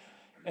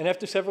 And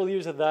after several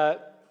years of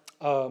that,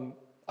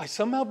 I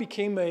somehow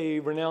became a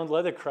renowned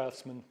leather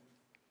craftsman.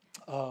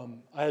 I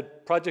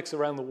had projects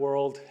around the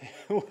world.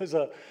 It was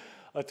a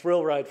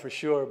thrill ride for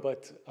sure,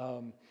 but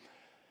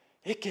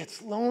it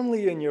gets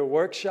lonely in your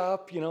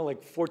workshop, you know,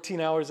 like 14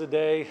 hours a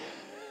day,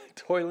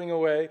 toiling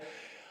away.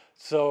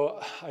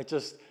 So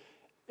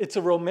it's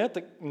a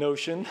romantic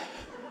notion.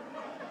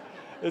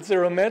 It's a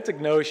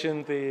romantic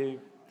notion, the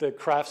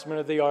craftsman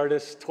or the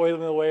artist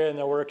toiling away in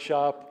their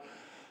workshop,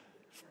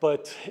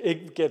 but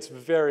it gets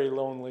very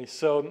lonely.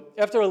 So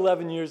after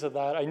 11 years of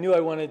that, I knew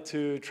I wanted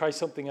to try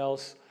something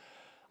else.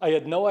 I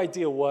had no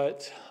idea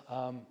what.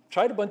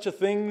 Tried a bunch of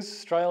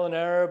things, trial and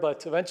error,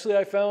 but eventually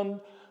I found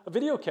a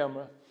video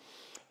camera.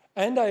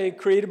 And I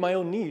created my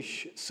own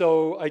niche.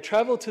 So I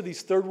traveled to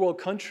these 3rd world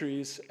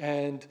countries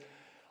and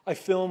I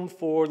filmed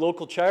for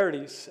local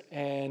charities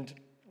and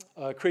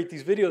create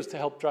these videos to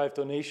help drive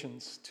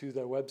donations to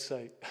their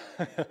website.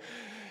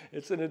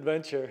 It's an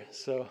adventure,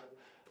 so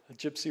a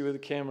gypsy with a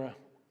camera.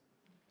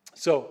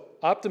 So,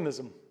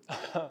 optimism.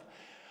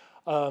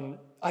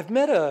 I've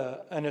met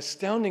an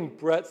astounding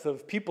breadth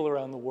of people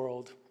around the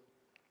world,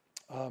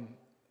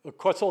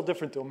 across all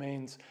different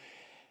domains,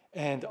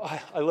 and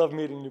I love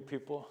meeting new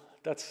people.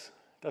 That's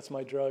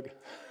my drug.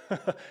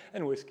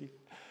 and whiskey.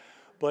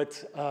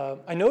 But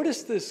I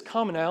noticed this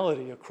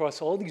commonality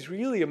across all these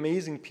really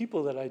amazing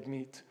people that I'd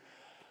meet.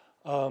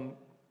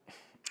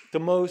 The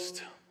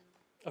most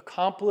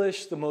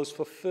accomplished, the most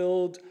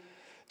fulfilled,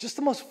 just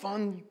the most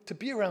fun to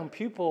be around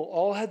people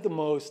all had the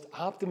most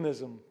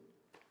optimism.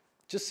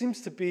 Just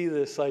seems to be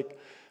this like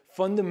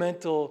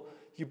fundamental,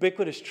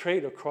 ubiquitous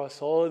trait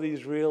across all of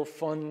these real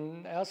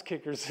fun ass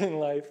kickers in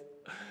life.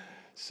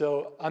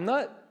 So I'm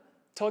not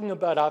talking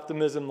about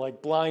optimism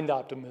like blind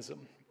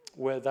optimism,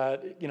 where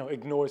that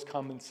ignores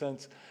common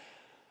sense.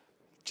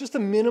 Just a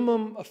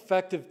minimum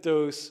effective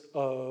dose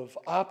of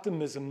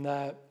optimism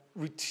that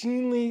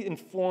routinely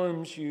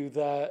informs you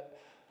that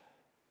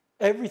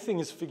everything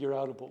is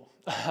figure-outable.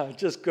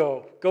 Just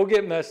go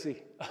get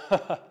messy.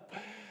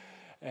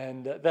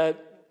 And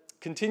that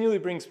continually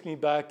brings me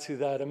back to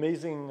that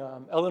amazing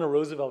Eleanor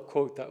Roosevelt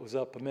quote that was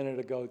up a minute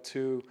ago,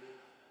 to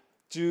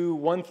do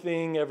one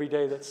thing every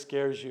day that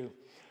scares you,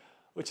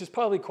 which is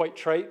probably quite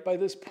trite by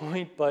this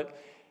point, but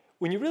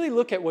when you really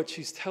look at what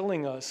she's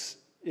telling us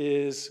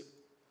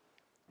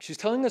she's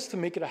telling us to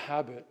make it a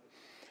habit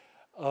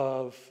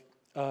of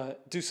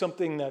do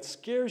something that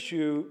scares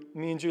you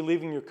means you're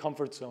leaving your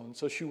comfort zone.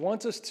 So she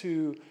wants us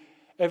to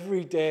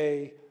every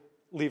day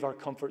leave our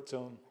comfort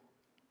zone.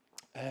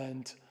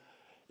 And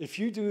if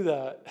you do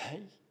that,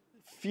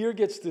 fear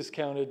gets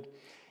discounted.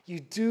 You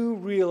do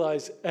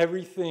realize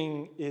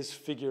everything is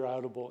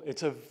figure-outable.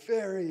 It's a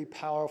very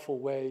powerful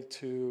way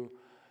to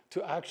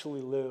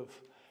actually live.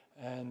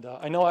 And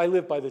I know I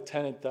live by the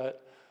tenet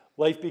that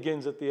life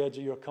begins at the edge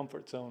of your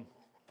comfort zone.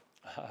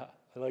 I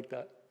like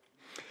that.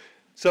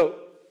 So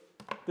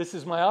this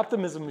is my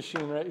optimism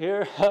machine right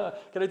here.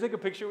 Can I take a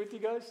picture with you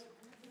guys?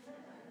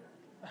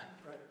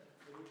 Right.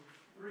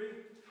 3,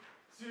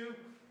 2,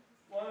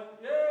 1,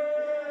 yay!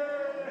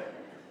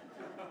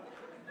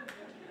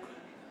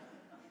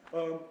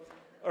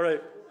 All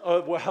right.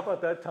 Well, how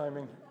about that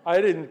timing?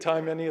 I didn't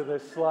time any of the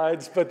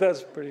slides, but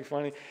that's pretty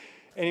funny.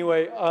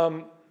 Anyway,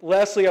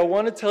 lastly, I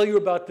want to tell you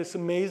about this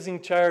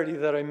amazing charity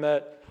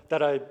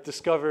that I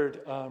discovered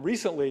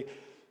recently.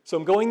 So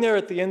I'm going there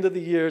at the end of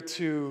the year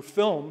to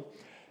film,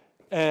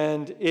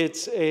 and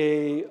it's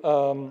a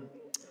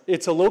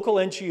local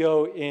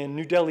NGO in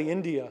New Delhi,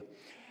 India,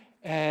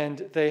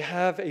 and they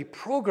have a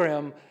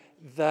program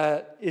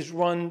that is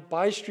run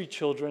by street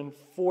children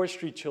for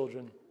street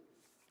children.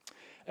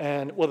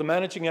 And well, the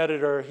managing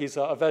editor, he's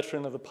a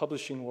veteran of the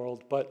publishing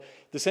world, but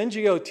this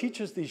NGO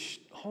teaches these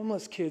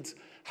homeless kids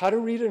how to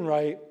read and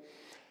write,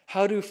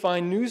 how to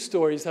find news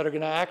stories that are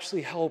going to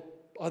actually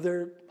help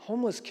other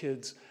homeless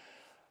kids,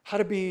 how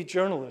to be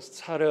journalists,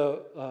 how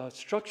to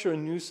structure a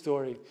news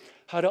story,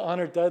 how to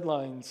honor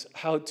deadlines,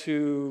 how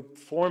to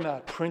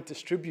format, print,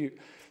 distribute.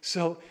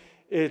 So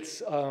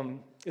it's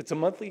a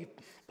monthly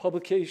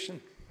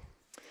publication.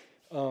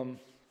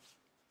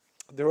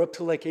 They're up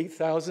to like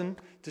 8,000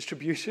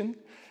 distribution,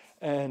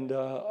 and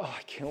I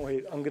can't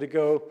wait. I'm going to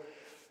go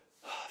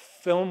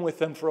film with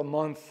them for a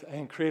month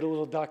and create a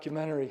little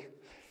documentary,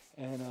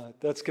 and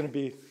that's going to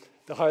be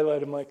the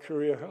highlight of my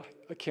career.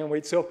 I can't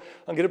wait. So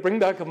I'm going to bring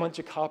back a bunch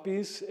of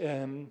copies,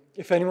 and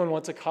if anyone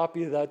wants a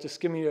copy of that, just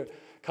give me your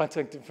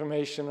contact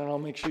information, and I'll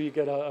make sure you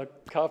get a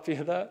copy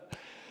of that.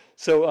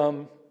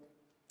 So,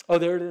 oh,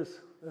 there it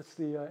is. That's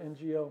the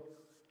NGO.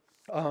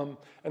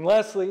 And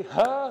lastly,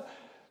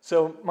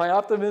 so my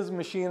optimism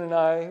machine and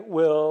I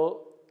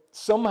will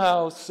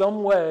somehow,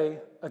 some way,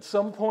 at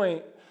some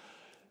point,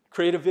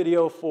 create a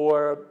video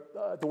for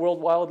the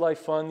World Wildlife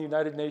Fund, the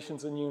United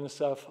Nations, and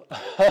UNICEF.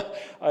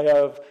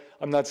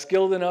 I'm not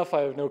skilled enough,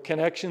 I have no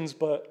connections,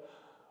 but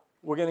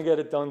we're going to get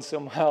it done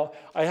somehow.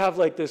 I have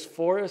like this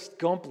Forrest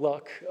Gump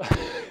luck,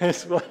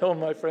 is what all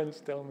my friends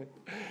tell me.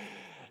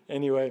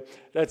 Anyway,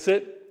 that's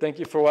it. Thank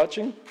you for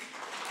watching,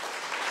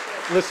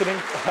 listening.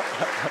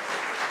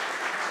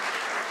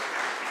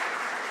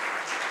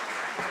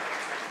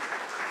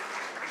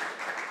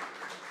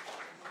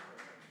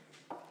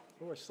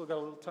 Oh, I still got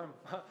a little time.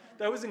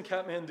 That was in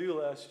Kathmandu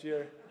last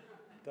year.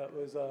 That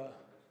was an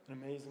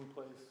amazing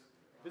place.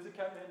 Visit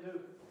Kathmandu.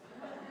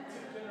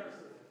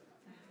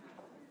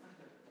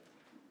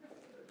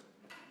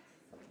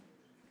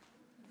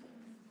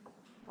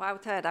 Wow,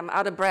 Ted, I'm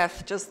out of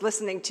breath just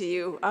listening to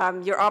you.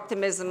 Your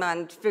optimism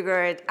and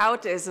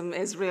figure-it-outism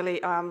is really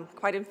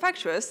quite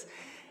infectious.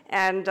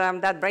 And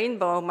that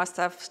rainbow must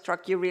have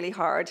struck you really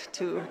hard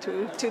to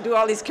do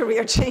all these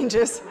career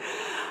changes.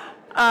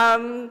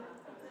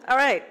 All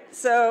right,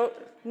 so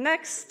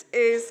next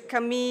is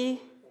Camille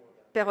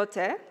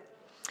Perrotet.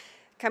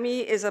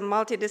 Camille is a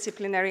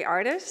multidisciplinary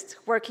artist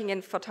working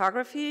in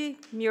photography,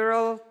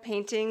 mural,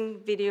 painting,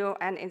 video,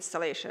 and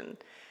installation.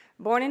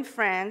 Born in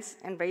France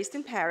and raised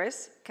in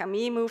Paris,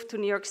 Camille moved to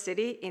New York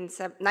City in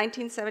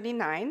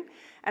 1979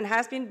 and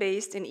has been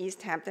based in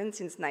East Hamptons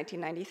since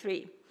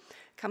 1993.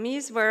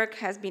 Camille's work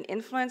has been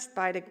influenced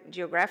by the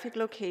geographic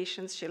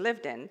locations she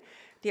lived in,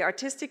 the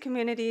artistic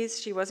communities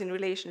she was in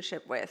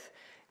relationship with,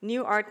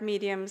 new art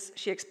mediums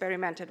she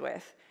experimented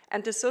with,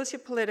 and the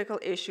socio-political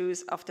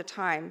issues of the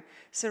time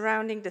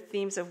surrounding the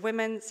themes of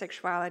women,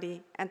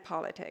 sexuality, and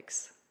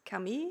politics.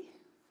 Camille?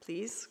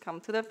 please come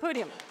to the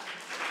podium.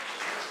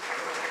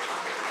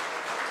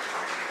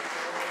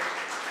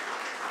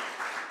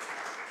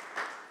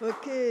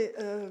 Okay,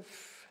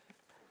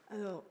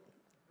 alors,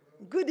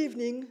 good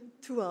evening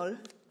to all.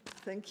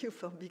 Thank you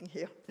for being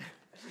here.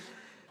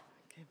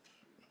 Okay.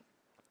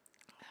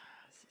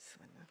 This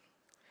one.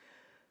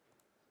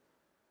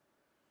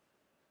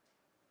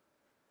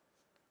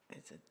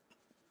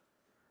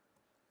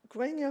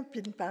 Growing up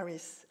in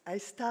Paris, I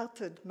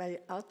started my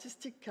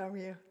artistic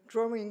career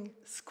drawing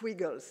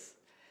squiggles,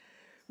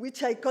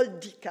 which I called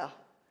Dika,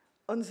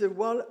 on the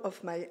wall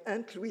of my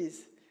Aunt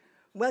Louise.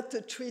 What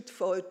a treat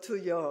for a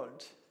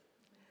 2-year-old.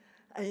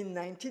 In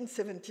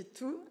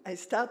 1972, I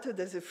started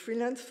as a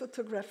freelance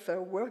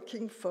photographer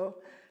working for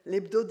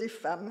L'Hebdo des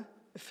Femmes,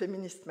 a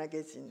feminist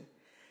magazine.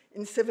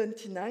 In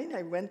 1979,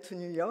 I went to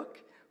New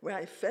York, where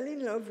I fell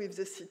in love with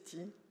the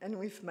city and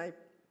with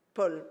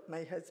Paul,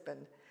 my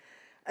husband.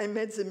 I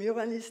met the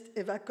muralist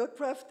Eva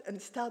Cockcroft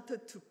and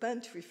started to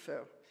paint with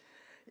her.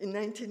 In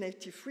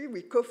 1983,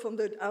 we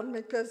co-founded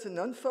Artmakers, a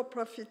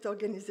non-for-profit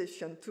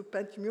organization to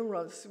paint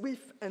murals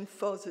with and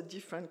for the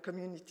different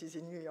communities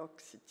in New York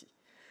City.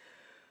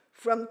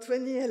 From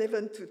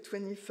 2011 to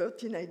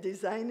 2013, I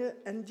designed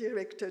and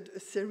directed a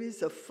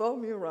series of 4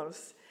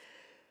 murals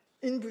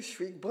in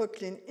Bushwick,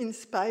 Brooklyn,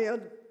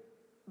 inspired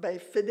by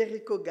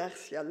Federico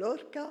Garcia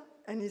Lorca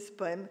and his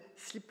poem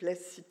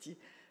Sleepless City,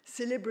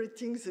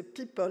 celebrating the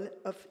people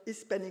of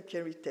Hispanic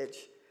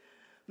heritage.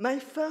 My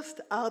first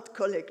art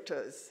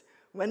collectors,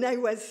 when I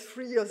was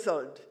 3 years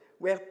old,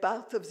 were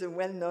part of the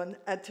well-known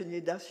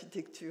Atelier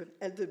d'Architecture,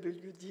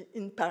 LWD,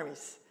 in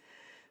Paris.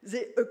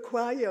 They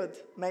acquired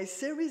my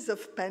series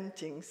of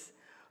paintings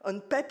on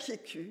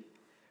papier-cul,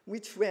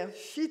 which were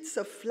sheets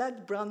of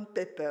flat brown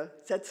paper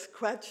that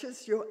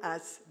scratches your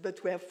ass,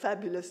 but were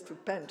fabulous to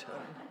paint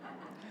on.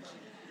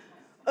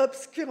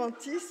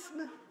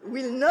 Obscurantism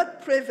will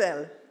not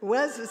prevail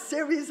was a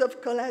series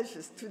of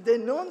collages to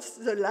denounce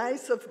the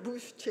lies of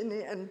Bush,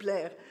 Cheney, and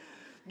Blair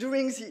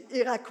during the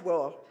Iraq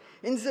War.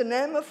 In the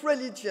name of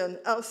religion,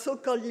 our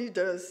so-called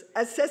leaders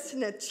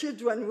assassinate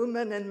children,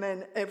 women, and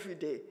men every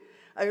day.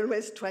 I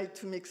always try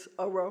to mix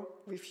horror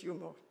with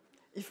humor,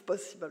 if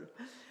possible.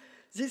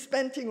 This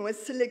painting was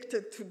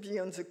selected to be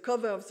on the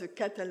cover of the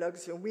catalog,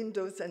 The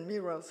Windows and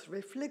Mirrors,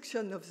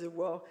 Reflection of the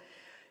War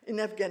in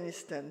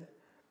Afghanistan,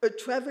 a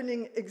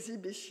traveling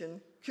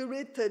exhibition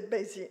curated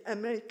by the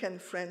American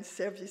Friends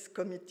Service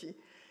Committee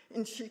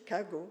in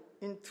Chicago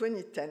in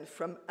 2010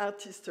 from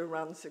artists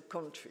around the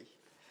country.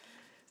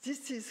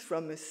 This is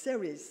from a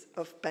series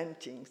of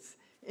paintings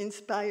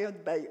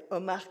inspired by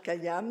Omar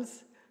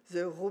Khayyam's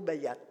The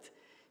Rubaiyat.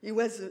 He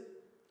was an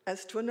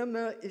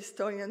astronomer,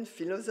 historian,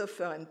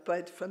 philosopher, and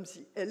poet from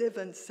the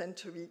 11th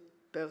century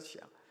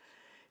Persia.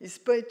 His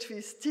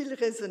poetry still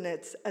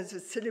resonates as a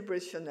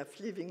celebration of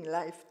living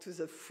life to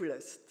the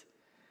fullest.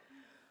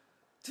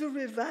 To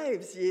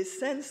revive the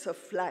essence of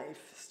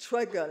life,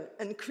 struggle,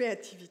 and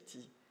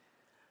creativity,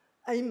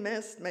 I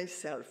immersed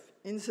myself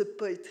in the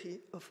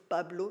poetry of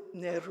Pablo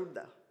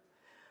Neruda.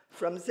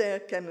 From there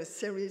came a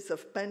series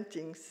of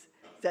paintings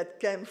that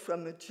came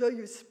from a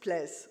joyous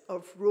place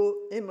of raw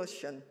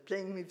emotion,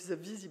 playing with the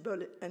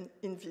visible and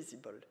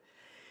invisible.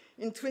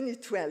 In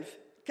 2012,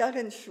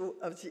 Karen Shaw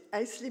of the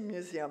Isley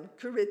Museum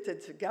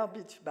curated the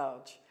garbage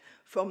barge.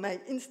 For my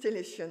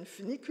installation,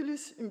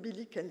 Funiculus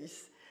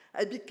umbilicalis,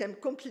 I became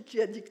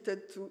completely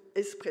addicted to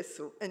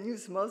espresso and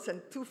used more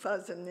than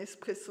 2,000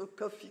 espresso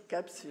coffee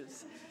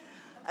capsules.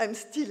 I'm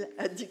still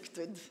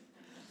addicted.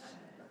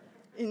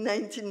 In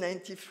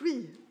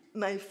 1993,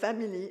 my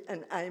family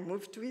and I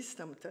moved to East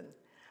Hampton.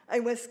 I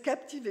was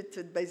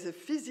captivated by the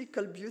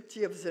physical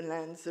beauty of the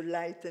land, the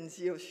light, and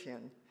the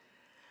ocean.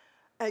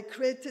 I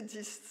created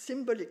this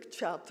symbolic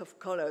chart of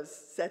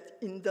colors that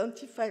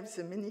identifies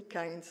the many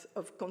kinds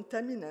of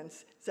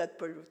contaminants that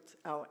pollute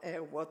our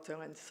air,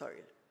 water, and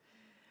soil.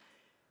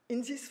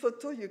 In this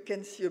photo, you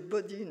can see a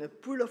body in a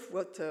pool of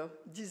water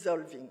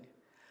dissolving,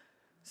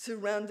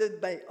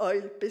 surrounded by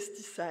oil,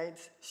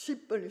 pesticides,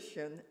 ship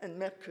pollution, and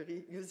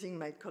mercury using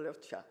my color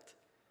chart.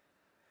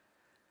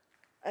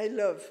 I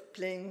love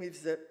playing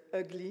with the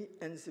ugly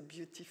and the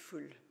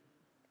beautiful.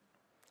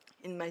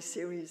 In my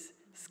series,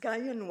 Sky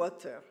and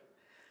Water,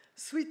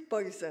 Sweet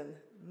Poison,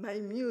 my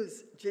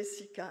muse,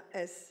 Jessica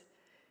S.,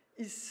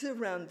 is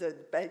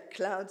surrounded by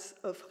clouds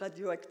of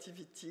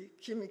radioactivity,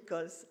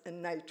 chemicals,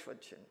 and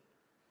nitrogen.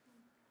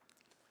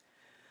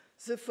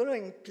 The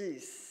following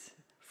piece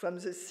from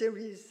the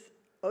series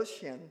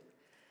Ocean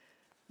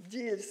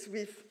deals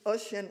with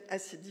ocean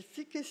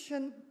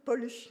acidification,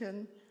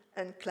 pollution,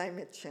 and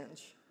climate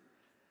change.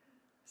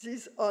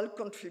 These all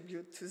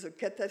contribute to the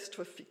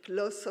catastrophic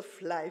loss of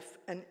life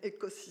and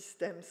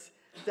ecosystems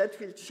that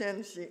will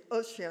change the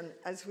ocean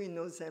as we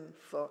know them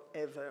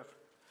forever.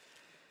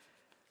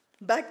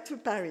 Back to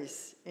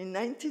Paris. In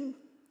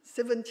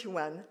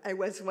 1971, I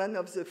was one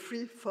of the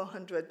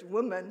 400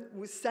 women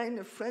who signed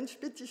a French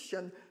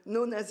petition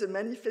known as the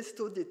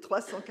Manifesto des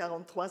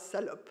 343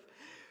 Salopes.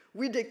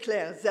 We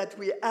declared that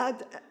we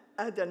had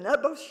had an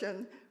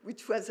abortion,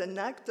 which was an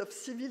act of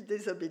civil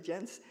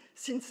disobedience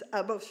since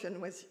abortion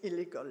was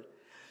illegal.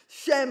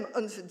 Shame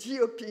on the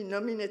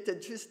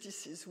GOP-nominated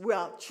justices who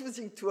are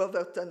choosing to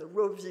overturn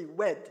Roe v.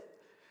 Wade.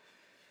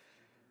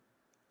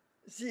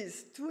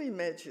 These two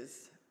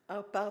images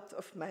are part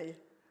of my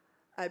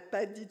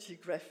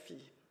iPadigigraphy.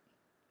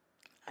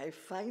 I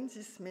find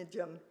this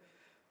medium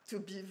to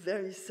be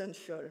very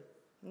sensual,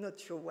 not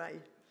sure why.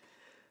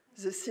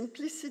 The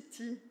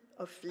simplicity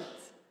of it,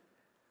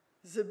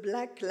 the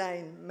black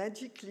line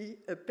magically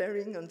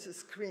appearing on the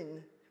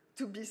screen,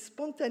 to be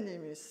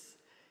spontaneous,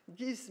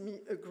 gives me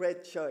a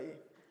great joy.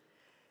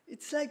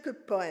 It's like a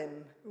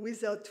poem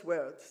without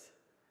words,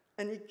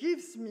 and it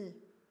gives me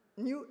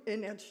new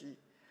energy,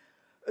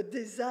 a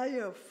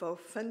desire for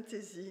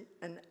fantasy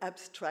and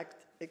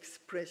abstract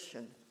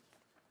expression.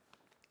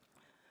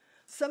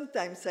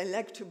 Sometimes I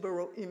like to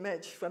borrow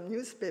images from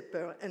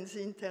newspaper and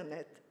the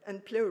internet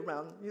and play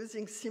around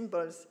using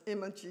symbols,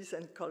 emojis,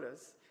 and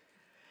colors.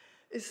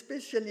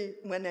 Especially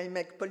when I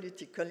make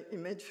political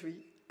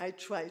imagery, I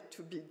try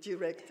to be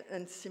direct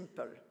and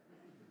simple.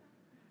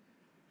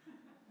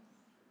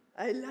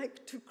 I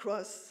like to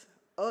cross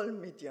all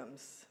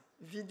mediums: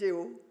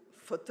 video,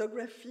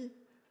 photography,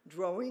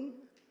 drawing,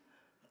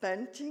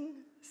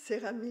 painting,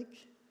 ceramic,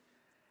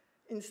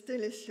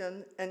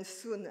 installation, and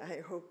soon,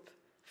 I hope,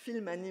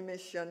 film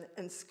animation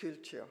and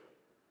sculpture.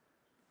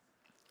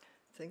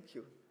 Thank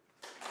you.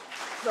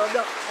 No,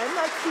 I'm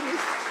not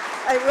finished.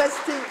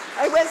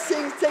 I was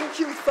saying thank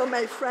you for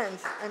my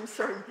friends. I'm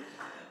sorry.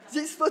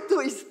 This photo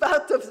is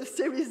part of the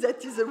series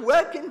that is a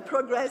work in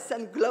progress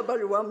and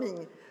global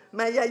warming.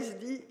 My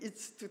idea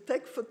is to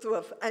take photos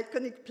of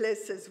iconic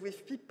places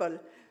with people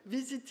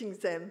visiting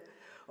them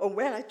or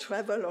where I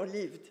travel or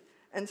lived,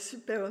 and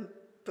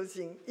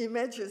superimposing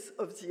images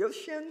of the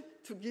ocean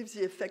to give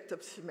the effect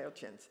of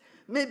submergence.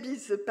 Maybe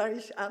the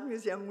Parrish Art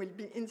Museum will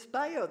be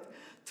inspired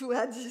to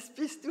add this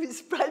piece to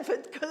its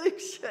private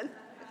collection.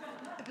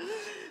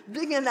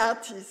 Being an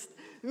artist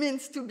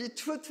means to be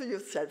true to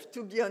yourself,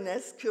 to be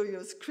honest,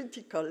 curious,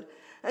 critical,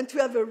 and to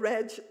have a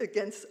rage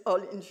against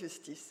all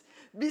injustice.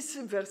 Be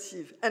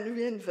subversive and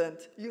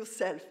reinvent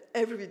yourself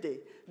every day.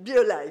 Be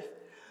alive.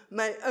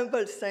 My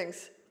humble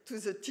thanks to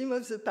the team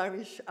of the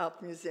Parrish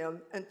Art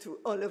Museum and to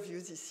all of you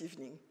this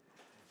evening.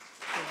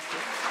 Thank you.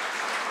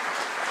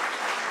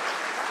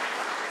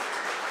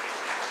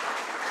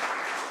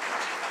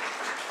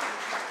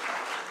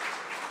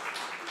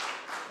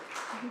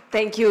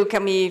 Thank you,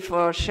 Camille,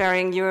 for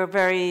sharing your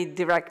very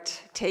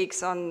direct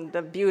takes on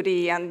the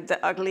beauty and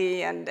the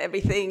ugly and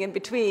everything in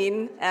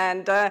between.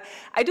 And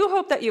I do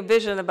hope that your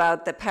vision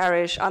about the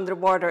parish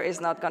underwater is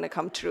not going to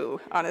come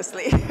true,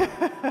 honestly.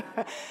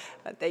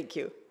 But thank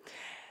you.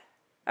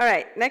 All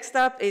right, next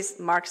up is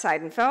Mark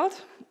Seidenfeld.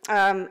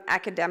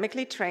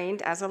 Academically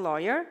trained as a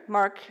lawyer,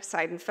 Mark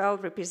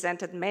Seidenfeld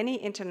represented many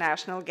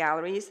international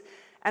galleries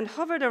and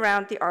hovered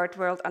around the art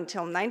world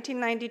until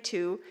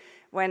 1992,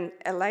 when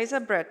Eliza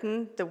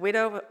Breton, the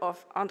widow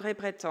of André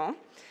Breton,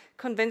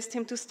 convinced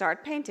him to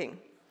start painting.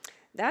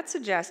 That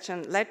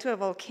suggestion led to a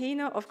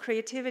volcano of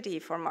creativity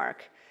for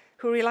Mark,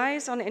 who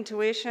relies on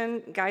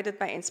intuition guided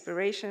by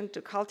inspiration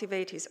to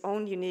cultivate his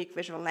own unique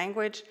visual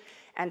language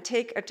and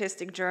take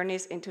artistic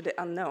journeys into the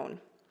unknown.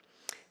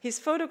 His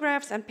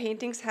photographs and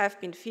paintings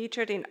have been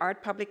featured in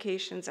art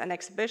publications and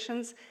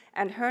exhibitions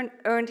and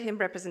earned him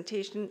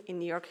representation in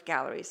New York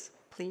galleries.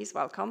 Please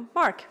welcome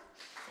Mark.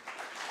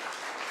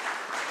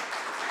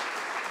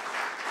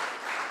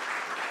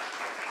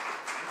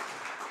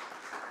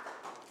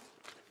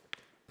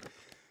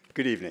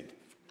 Good evening.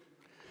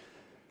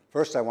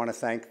 First, I want to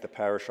thank the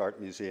Parrish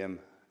Art Museum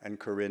and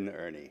Corinne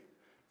Ernie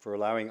for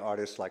allowing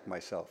artists like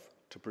myself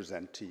to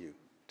present to you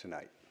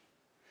tonight.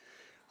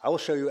 I will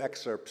show you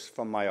excerpts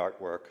from my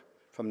artwork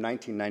from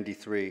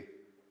 1993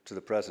 to the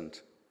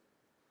present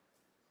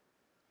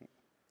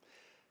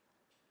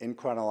in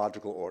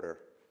chronological order,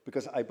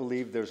 because I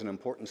believe there's an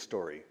important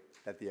story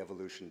that the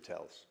evolution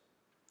tells.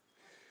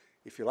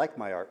 If you like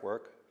my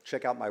artwork,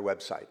 check out my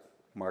website,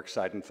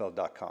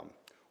 markseidenfeld.com.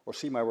 or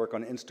see my work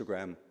on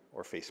Instagram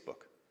or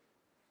Facebook.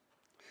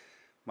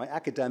 My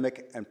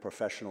academic and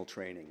professional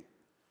training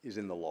is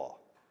in the law.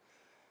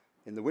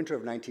 In the winter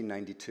of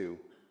 1992,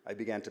 I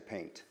began to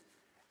paint,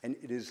 and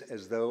it is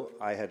as though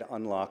I had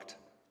unlocked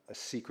a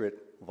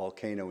secret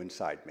volcano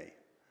inside me.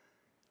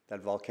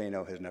 That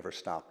volcano has never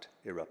stopped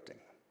erupting.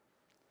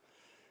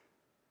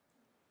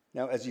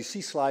 Now, as you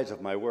see slides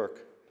of my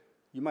work,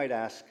 you might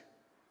ask,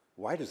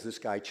 why does this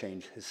guy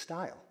change his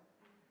style?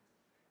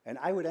 And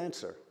I would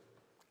answer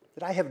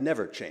that I have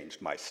never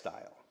changed my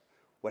style.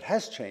 What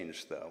has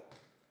changed, though,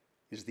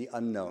 is the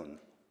unknown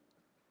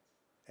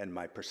and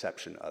my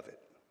perception of it.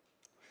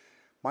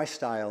 My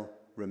style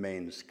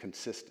remains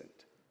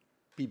consistent.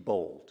 Be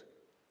bold,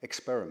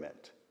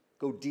 experiment,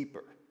 go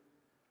deeper,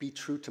 be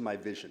true to my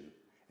vision,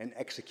 and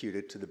execute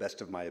it to the best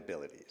of my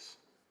abilities.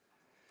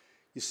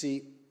 You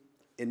see,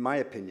 in my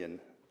opinion,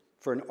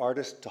 for an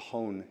artist to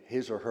hone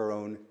his or her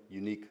own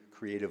unique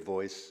creative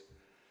voice,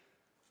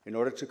 in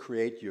order to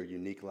create your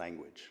unique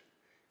language,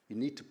 you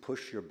need to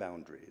push your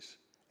boundaries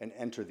and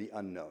enter the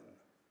unknown.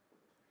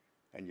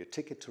 And your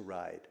ticket to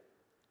ride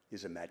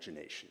is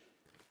imagination.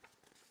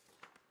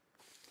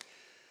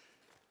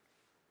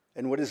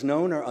 And what is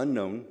known or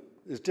unknown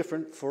is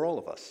different for all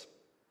of us.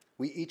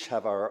 We each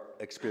have our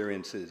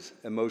experiences,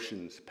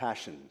 emotions,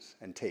 passions,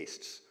 and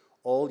tastes,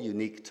 all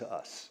unique to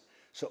us.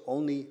 So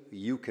only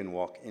you can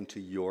walk into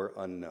your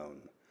unknown,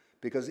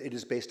 because it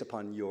is based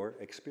upon your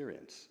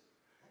experience.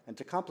 And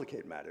to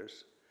complicate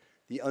matters,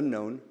 the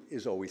unknown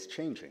is always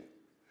changing,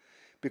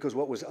 because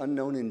what was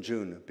unknown in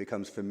June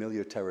becomes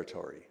familiar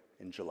territory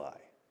in July.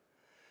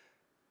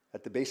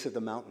 At the base of the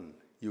mountain,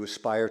 you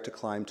aspire to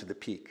climb to the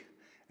peak,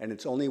 and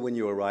it's only when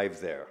you arrive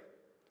there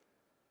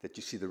that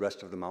you see the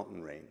rest of the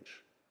mountain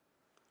range,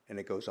 and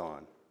it goes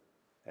on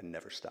and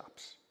never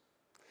stops.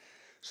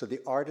 So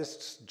the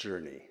artist's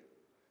journey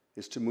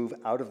is to move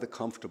out of the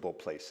comfortable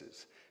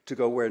places, to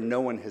go where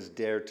no one has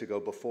dared to go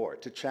before,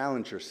 to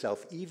challenge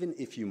yourself even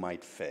if you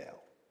might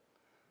fail.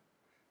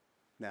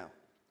 Now,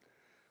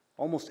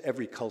 almost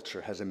every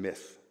culture has a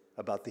myth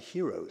about the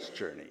hero's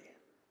journey.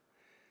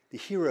 The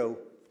hero,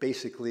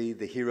 basically,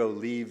 the hero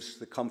leaves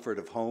the comfort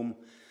of home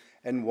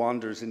and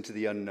wanders into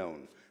the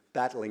unknown,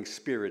 battling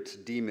spirits,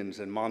 demons,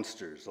 and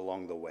monsters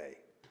along the way.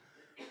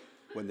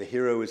 When the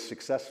hero is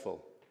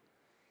successful,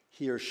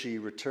 he or she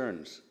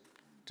returns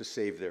to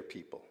save their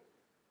people.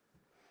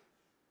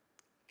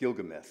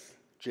 Gilgamesh,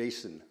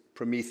 Jason,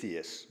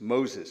 Prometheus,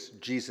 Moses,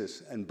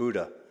 Jesus, and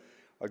Buddha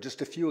are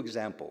just a few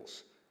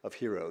examples of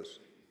heroes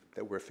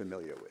that we're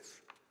familiar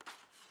with.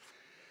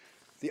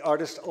 The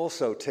artist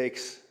also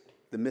takes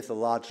the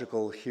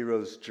mythological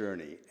hero's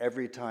journey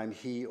every time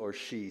he or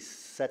she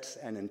sets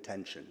an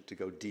intention to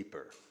go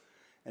deeper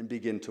and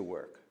begin to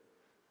work,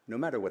 no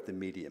matter what the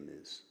medium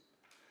is.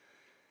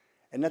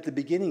 And at the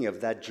beginning of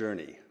that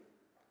journey,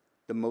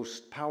 the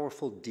most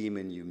powerful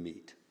demon you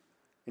meet,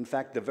 in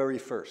fact, the very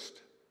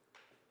first,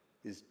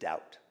 is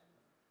doubt.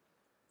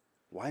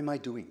 Why am I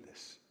doing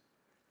this?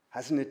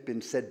 Hasn't it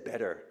been said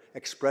better,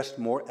 expressed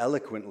more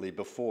eloquently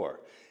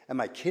before?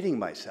 Am I kidding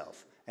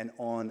myself? And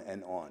on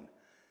and on.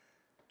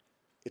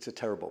 It's a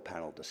terrible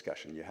panel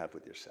discussion you have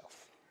with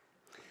yourself.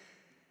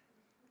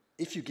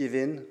 If you give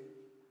in,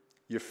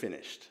 you're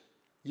finished.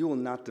 You will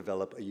not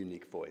develop a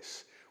unique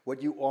voice.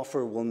 What you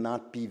offer will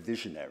not be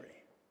visionary.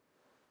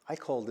 I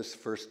call this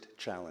first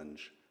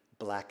challenge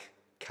Black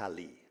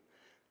Kali,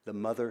 the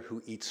mother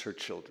who eats her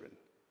children.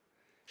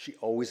 She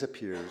always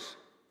appears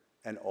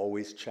and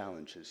always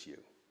challenges you.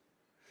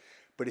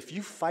 But if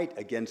you fight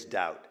against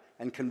doubt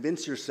and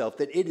convince yourself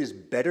that it is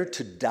better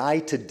to die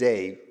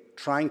today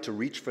trying to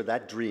reach for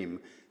that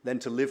dream than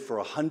to live for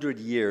 100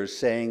 years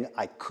saying,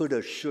 I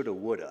coulda, shoulda,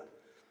 woulda,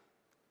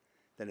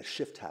 then a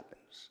shift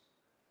happens.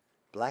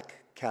 Black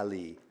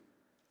Kali,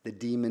 the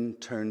demon,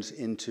 turns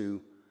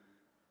into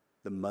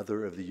the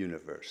mother of the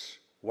universe,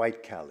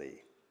 White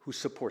Kali, who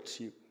supports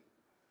you.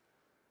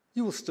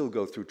 You will still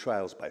go through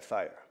trials by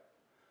fire,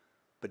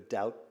 but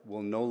doubt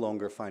will no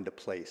longer find a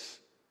place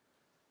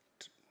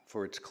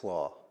for its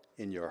claw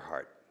in your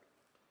heart.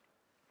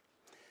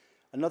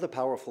 Another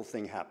powerful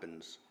thing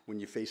happens when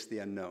you face the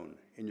unknown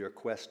in your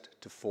quest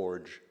to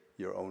forge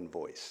your own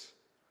voice.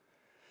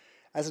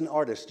 As an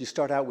artist, you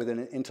start out with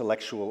an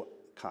intellectual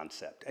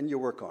concept, and you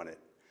work on it,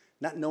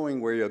 not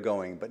knowing where you're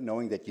going, but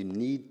knowing that you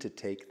need to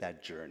take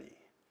that journey.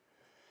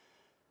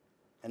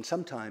 And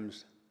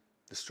sometimes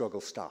the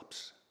struggle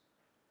stops,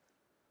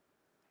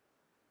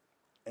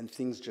 and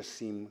things just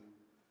seem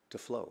to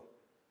flow.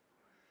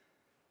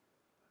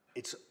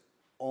 It's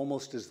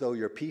almost as though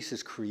your piece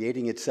is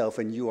creating itself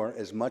and you are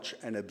as much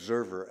an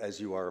observer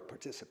as you are a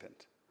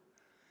participant.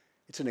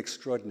 It's an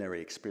extraordinary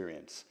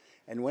experience.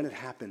 And when it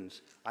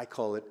happens, I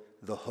call it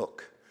the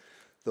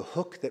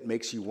hook that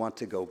makes you want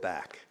to go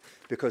back.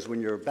 Because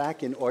when you're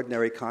back in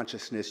ordinary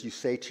consciousness, you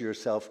say to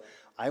yourself,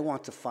 I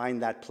want to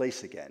find that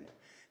place again,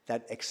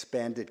 that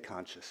expanded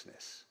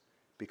consciousness,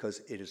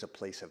 because it is a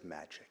place of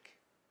magic.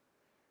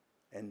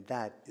 And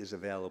that is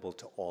available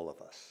to all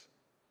of us.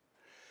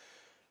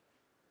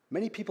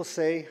 Many people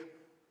say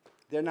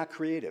they're not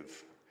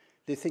creative.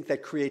 They think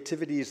that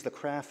creativity is the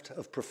craft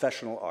of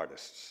professional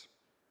artists.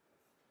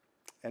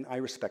 And I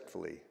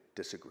respectfully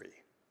disagree.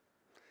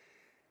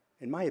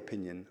 In my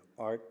opinion,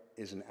 art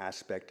is an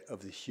aspect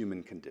of the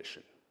human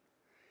condition.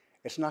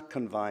 It's not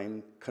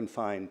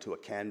confined to a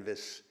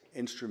canvas,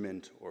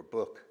 instrument, or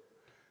book.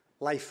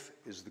 Life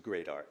is the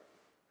great art.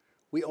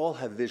 We all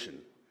have vision,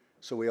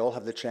 so we all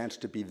have the chance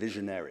to be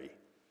visionary.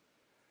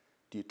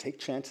 Do you take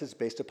chances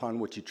based upon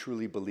what you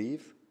truly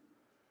believe?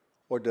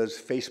 Or does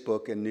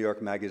Facebook and New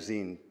York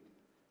Magazine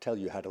tell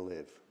you how to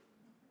live?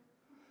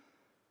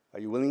 Are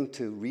you willing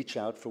to reach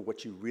out for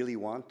what you really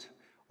want?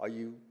 Are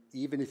you,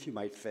 even if you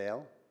might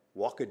fail,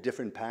 walk a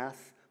different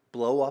path,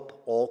 blow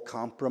up all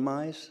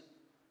compromise?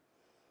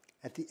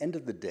 At the end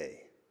of the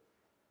day,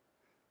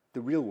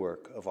 the real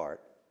work of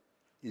art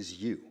is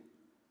you.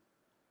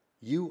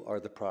 You are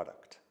the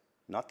product,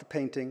 not the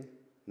painting,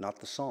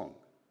 not the song.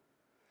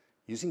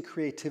 Using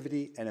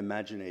creativity and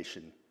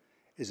imagination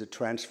is a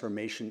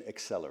transformation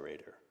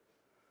accelerator.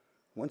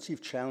 Once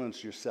you've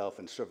challenged yourself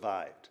and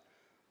survived,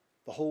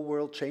 the whole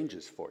world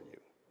changes for you.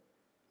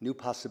 New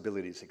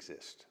possibilities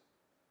exist.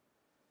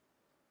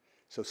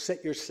 So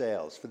set your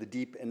sails for the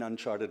deep and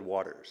uncharted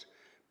waters.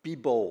 Be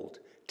bold,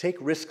 take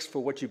risks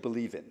for what you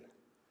believe in,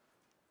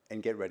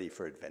 and get ready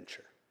for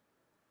adventure.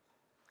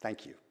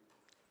 Thank you.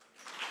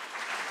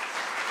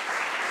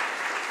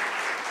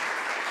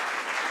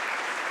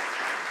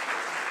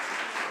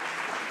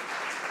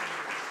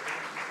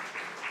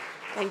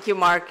 Thank you,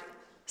 Mark.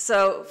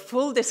 So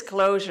full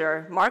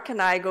disclosure, Mark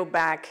and I go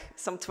back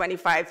some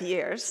 25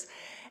 years,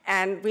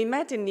 and we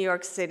met in New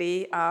York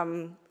City.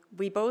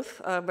 We both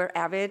were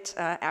avid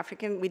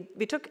African,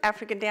 we took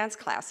African dance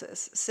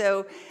classes.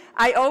 So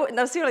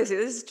no, seriously,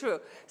 this is true.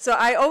 So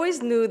I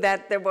always knew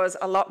that there was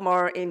a lot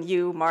more in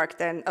you, Mark,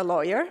 than a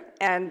lawyer.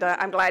 And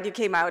I'm glad you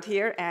came out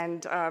here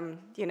and,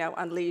 you know,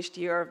 unleashed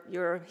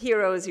your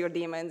heroes, your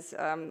demons,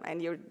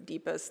 and your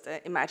deepest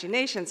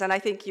imaginations. And I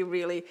think you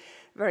really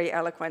very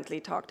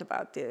eloquently talked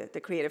about the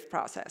creative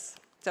process.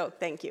 So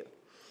thank you.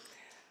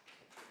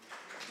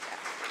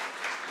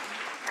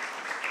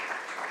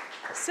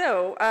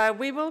 So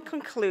we will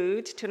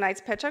conclude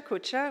tonight's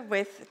PechaKucha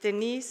with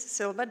Denise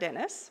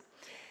Silva-Dennis.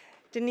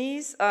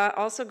 Denise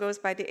also goes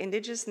by the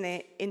indigenous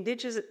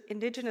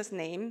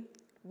name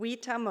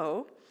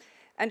Witamo,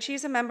 and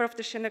she's a member of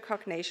the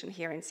Shinnecock Nation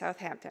here in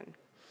Southampton.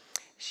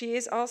 She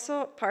is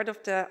also part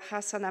of the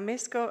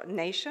Hasanamisko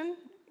Nation,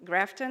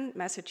 Grafton,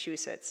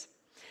 Massachusetts.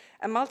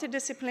 A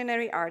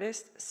multidisciplinary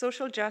artist,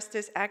 social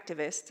justice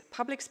activist,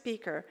 public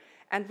speaker,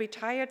 and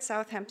retired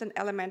Southampton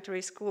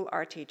elementary school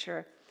art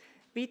teacher,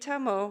 Vita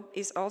Mo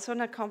is also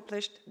an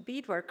accomplished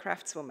beadwork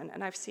craftswoman,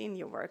 and I've seen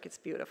your work, it's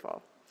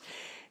beautiful.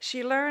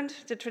 She learned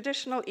the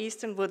traditional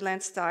Eastern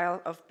woodland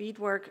style of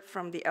beadwork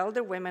from the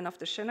elder women of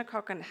the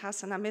Shinnecock and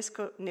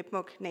Hasanamisko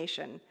Nipmuc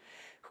Nation,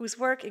 whose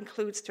work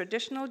includes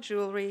traditional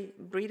jewelry,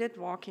 beaded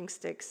walking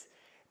sticks,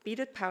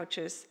 beaded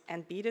pouches,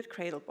 and beaded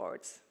cradle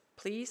boards.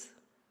 Please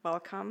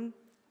welcome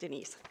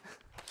Denise.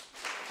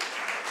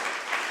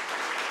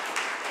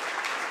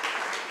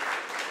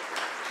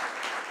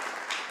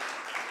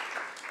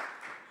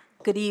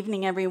 Good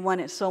evening, everyone.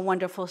 It's so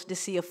wonderful to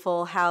see a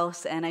full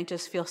house, and I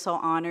just feel so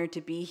honored to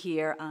be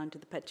here to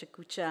the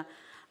PechaKucha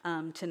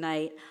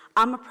tonight.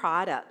 I'm a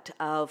product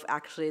of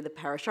actually the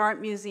Parrish Art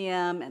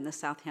Museum and the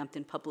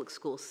Southampton Public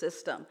School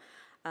System.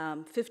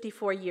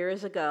 54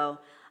 years ago,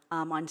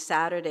 on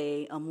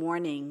Saturday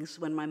mornings,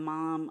 when my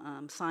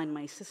mom signed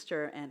my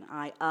sister and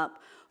I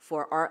up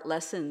for art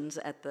lessons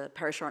at the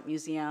Parrish Art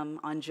Museum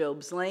on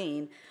Job's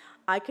Lane,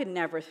 I could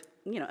never,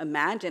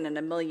 imagine in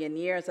a million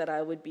years that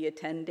I would be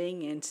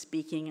attending and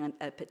speaking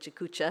at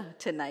PechaKucha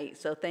tonight.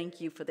 So thank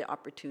you for the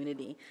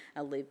opportunity.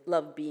 I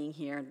love being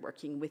here and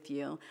working with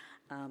you,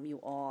 you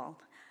all.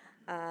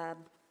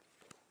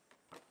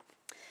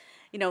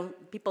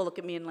 People look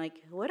at me and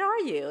like, what are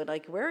you?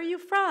 Like, where are you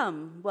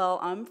from? Well,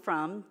 I'm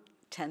from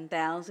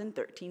 10,000,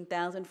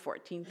 13,000,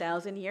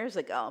 14,000 years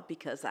ago,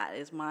 because that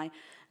is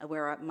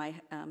where my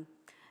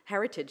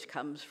heritage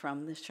comes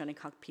from, the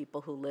Shinnecock people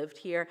who lived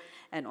here,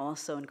 and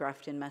also in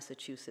Grafton,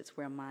 Massachusetts,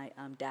 where my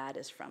dad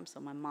is from. So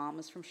my mom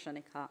is from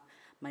Shinnecock,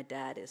 my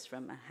dad is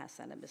from a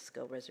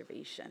Hasanamisko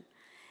reservation.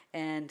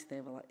 And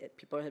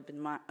people have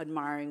been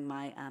admiring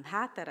my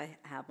hat that I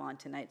have on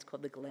tonight. It's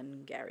called the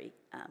Glengarry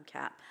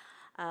cap.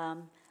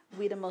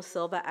 Widamo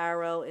Silva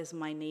Arrow is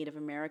my Native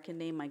American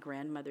name. My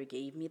grandmother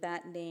gave me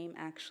that name,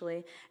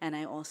 actually. And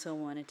I also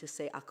wanted to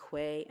say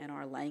Akwe in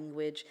our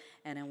language,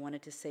 and I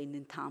wanted to say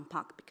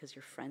Nintampak because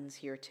you're friends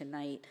here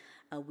tonight.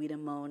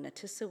 Widamo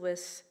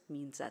Natisawis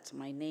means that's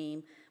my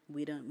name.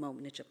 Widamo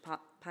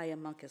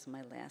Nichapayamuk is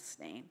my last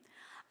name.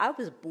 I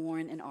was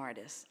born an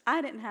artist.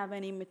 I didn't have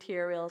any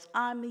materials.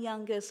 I'm the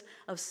youngest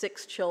of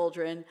 6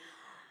 children.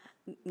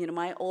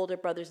 My older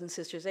brothers and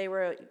sisters, they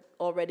were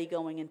already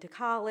going into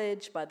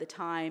college by the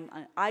time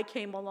I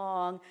came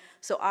along.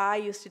 So I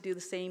used to do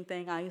the same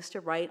thing. I used to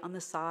write on the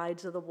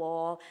sides of the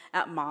wall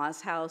at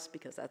Ma's house,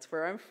 because that's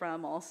where I'm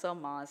from, also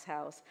Ma's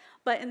house.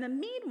 But in the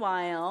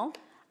meanwhile,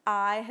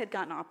 I had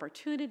gotten an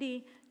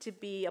opportunity to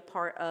be a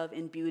part of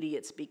In Beauty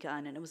It's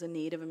Begun, and it was a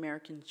Native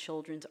American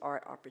children's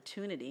art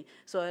opportunity.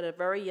 So at a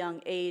very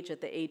young age,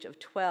 at the age of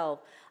 12,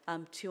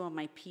 2 of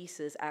my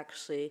pieces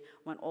actually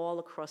went all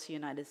across the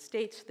United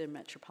States to the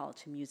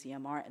Metropolitan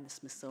Museum of Art and the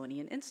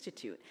Smithsonian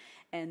Institute.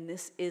 And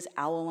this is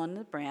Owl on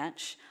the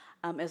Branch.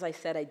 As I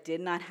said, I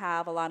did not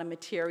have a lot of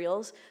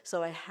materials,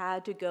 so I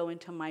had to go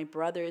into my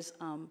brother's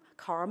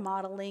car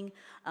modeling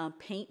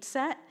paint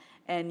set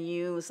and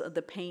use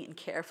the paint and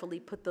carefully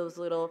put those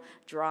little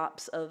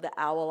drops of the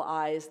owl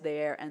eyes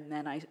there, and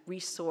then I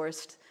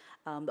resourced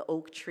the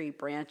oak tree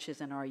branches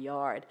in our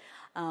yard.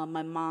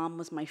 My mom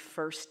was my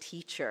first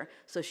teacher,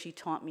 so she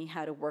taught me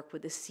how to work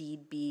with the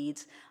seed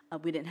beads.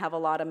 We didn't have a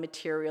lot of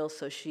materials,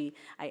 so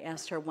I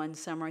asked her one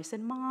summer, I said,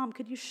 Mom,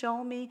 could you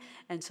show me?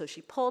 And so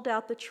she pulled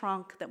out the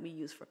trunk that we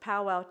use for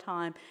powwow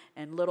time,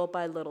 and little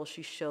by little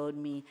she showed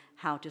me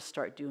how to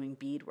start doing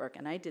beadwork,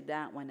 and I did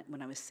that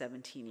when I was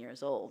 17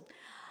 years old.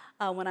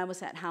 When I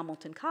was at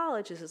Hamilton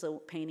College, this is a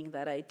painting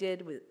that I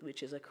did,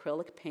 which is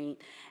acrylic paint,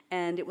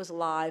 and it was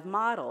live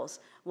models.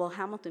 Well,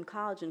 Hamilton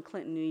College in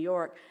Clinton, New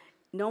York,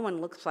 no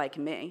one looks like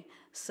me.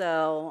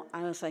 So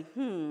I was like,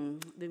 then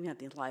we have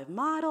these live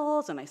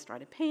models, and I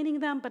started painting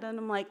them, but then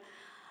I'm like,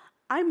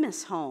 I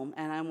miss home,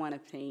 and I want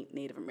to paint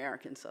Native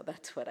Americans, so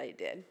that's what I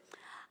did.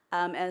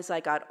 As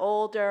I got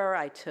older,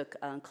 I took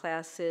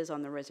classes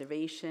on the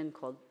reservation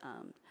called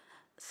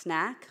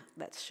SNAC,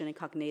 that's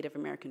Shinnecock Native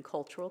American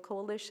Cultural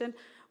Coalition,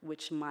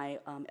 which my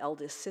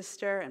eldest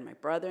sister and my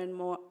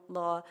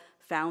brother-in-law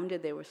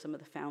founded. They were some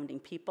of the founding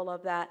people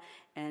of that,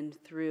 and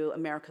through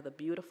America the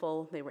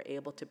Beautiful, they were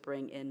able to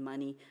bring in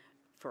money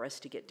for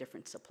us to get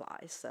different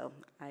supplies. So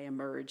I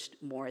emerged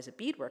more as a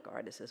beadwork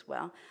artist as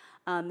well.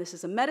 This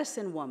is a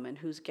medicine woman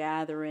who's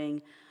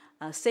gathering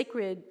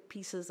sacred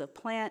pieces of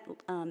plant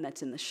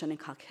that's in the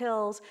Shinnecock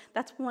Hills.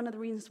 That's one of the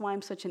reasons why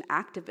I'm such an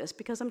activist,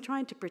 because I'm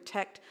trying to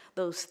protect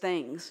those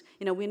things.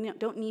 You know, we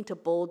don't need to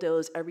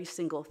bulldoze every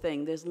single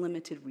thing. There's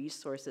limited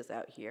resources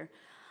out here.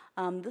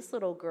 This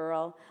little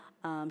girl,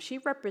 she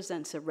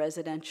represents a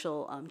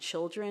residential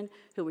children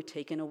who were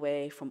taken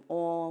away from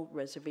all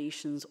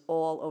reservations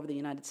all over the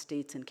United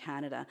States and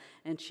Canada.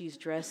 And she's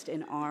dressed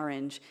in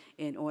orange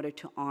in order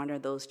to honor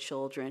those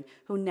children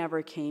who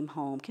never came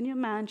home. Can you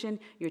imagine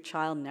your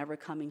child never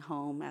coming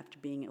home after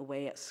being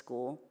away at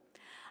school?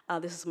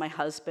 This is my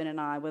husband and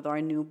I with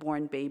our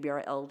newborn baby,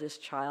 our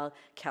eldest child,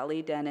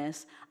 Kelly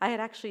Dennis. I had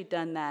actually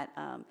done that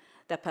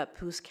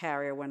papoose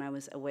carrier when I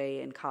was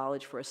away in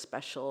college for a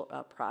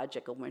special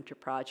project, a winter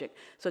project.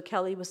 So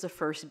Kelly was the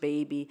first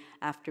baby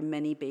after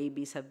many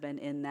babies have been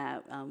in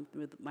that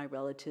with my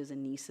relatives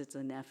and nieces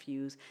and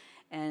nephews.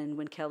 And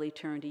when Kelly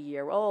turned a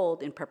year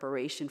old, in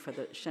preparation for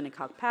the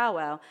Shinnecock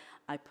powwow,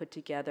 I put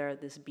together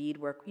this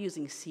beadwork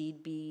using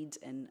seed beads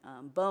and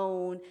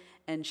bone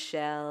and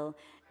shell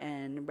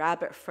and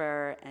rabbit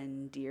fur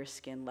and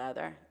deerskin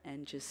leather,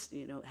 and just,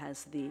 you know, it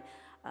has the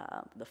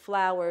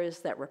flowers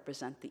that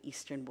represent the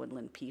Eastern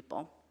Woodland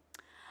people.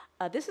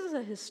 This is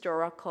a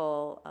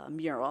historical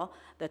mural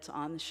that's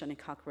on the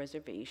Shinnecock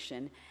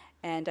Reservation,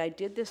 and I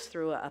did this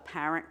through a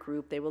parent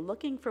group. They were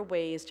looking for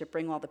ways to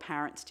bring all the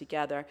parents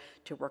together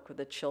to work with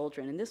the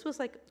children, and this was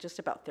like just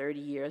about 30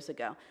 years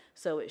ago.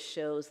 So it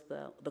shows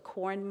the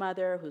corn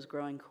mother who's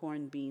growing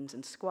corn, beans,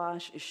 and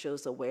squash. It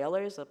shows the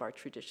whalers of our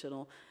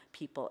traditional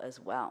people as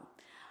well.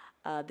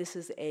 This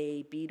is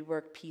a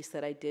beadwork piece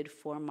that I did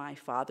for my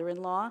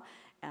father-in-law.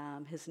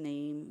 His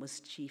name was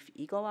Chief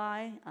Eagle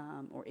Eye,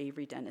 or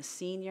Avery Dennis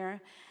Sr.,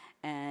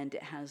 and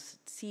it has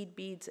seed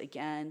beads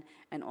again,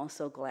 and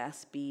also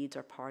glass beads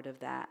are part of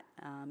that,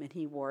 and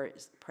he wore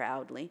it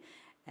proudly.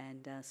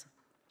 And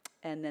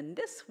then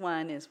this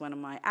one is one of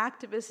my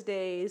activist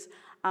days.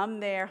 I'm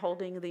there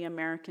holding the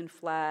American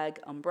flag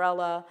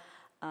umbrella.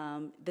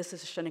 This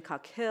is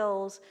Shinnecock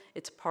Hills.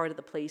 It's part of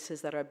the places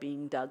that are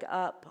being dug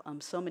up.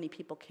 So many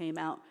people came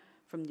out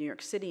from New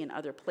York City and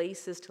other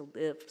places to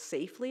live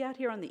safely out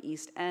here on the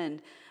East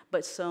End,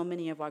 but so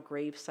many of our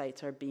grave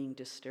sites are being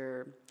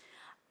disturbed.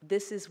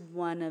 This is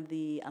one of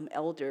the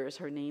elders.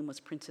 Her name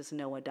was Princess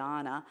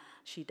Noadana.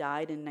 She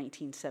died in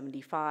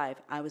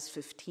 1975. I was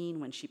 15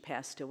 when she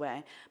passed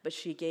away, but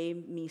she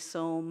gave me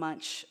so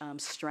much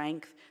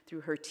strength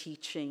through her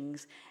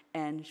teachings.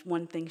 And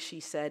one thing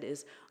she said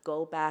is,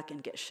 go back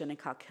and get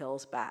Shinnecock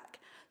Hills back.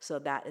 So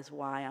that is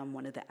why I'm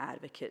one of the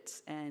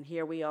advocates. And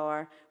here we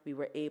are. We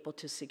were able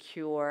to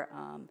secure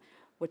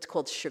what's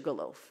called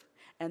Sugarloaf.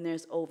 And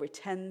there's over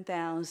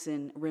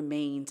 10,000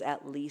 remains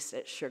at least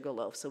at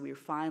Sugarloaf. So we were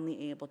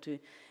finally able to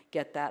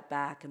get that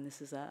back. And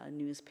this is a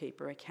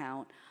newspaper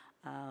account.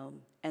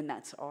 And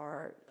that's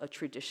a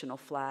traditional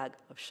flag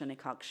of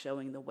Shinnecock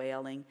showing the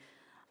whaling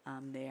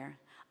there.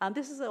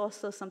 This is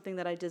also something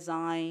that I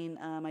design.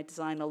 I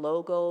design the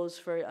logos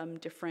for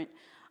different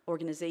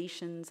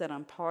organizations that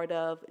I'm part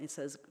of. It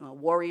says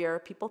warrior.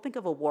 People think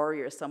of a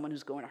warrior as someone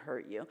who's going to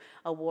hurt you.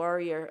 A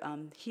warrior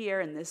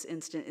here in this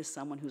instant is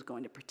someone who's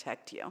going to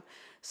protect you.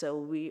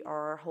 So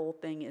our whole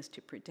thing is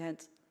to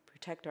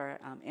protect our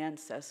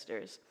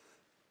ancestors.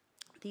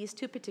 These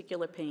two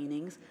particular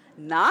paintings,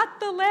 not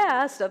the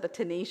last of the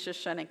tenacious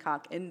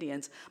Shinnecock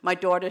Indians. My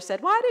daughter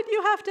said, why did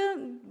you have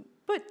to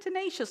put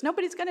tenacious?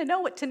 Nobody's going to know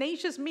what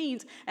tenacious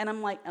means. And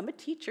I'm like, I'm a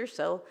teacher,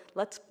 so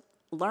let's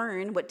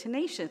learn what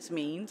tenacious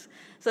means.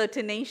 So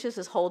tenacious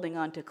is holding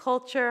on to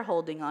culture,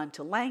 holding on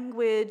to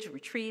language,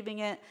 retrieving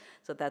it.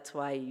 So that's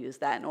why I use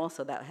that. And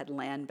also that had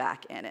land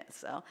back in it.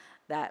 So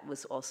that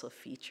was also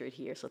featured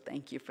here. So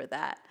thank you for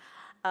that.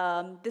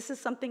 This is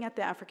something at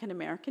the African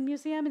American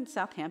Museum in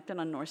Southampton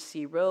on North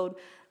Sea Road,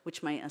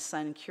 which my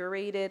son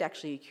curated.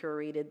 Actually, he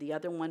curated the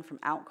other one from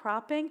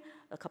Outcropping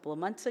a couple of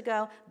months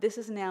ago. This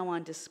is now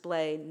on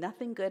display.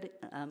 Nothing Good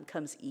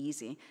Comes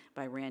Easy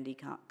by Randy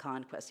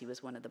Conquest. He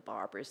was one of the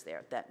barbers there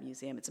at that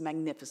museum. It's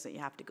magnificent. You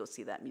have to go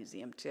see that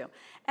museum too.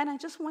 And I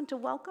just want to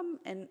welcome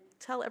and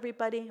tell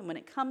everybody, when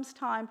it comes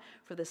time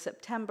for the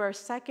September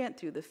 2nd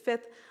through the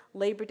 5th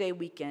Labor Day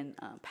weekend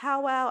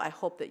powwow, I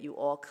hope that you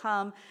all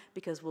come,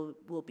 because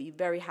we'll be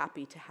very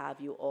happy to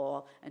have you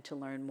all and to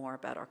learn more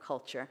about our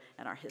culture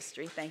and our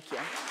history. Thank Thank you.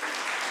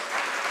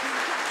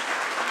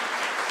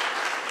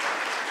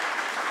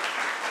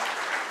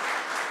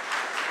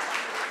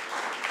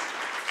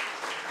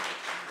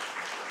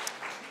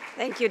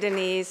 Thank you,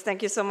 Denise.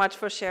 Thank you so much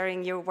for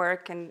sharing your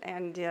work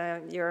and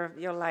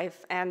your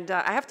life. And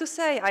I have to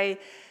say, I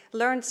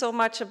learned so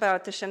much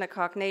about the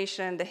Shinnecock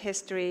Nation, the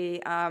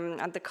history,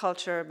 and the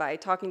culture by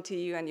talking to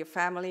you and your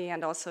family,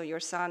 and also your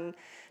son,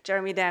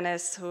 Jeremy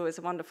Dennis, who is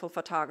a wonderful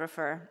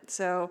photographer.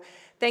 So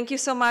thank you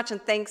so much,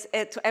 and thanks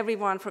to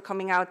everyone for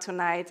coming out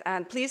tonight.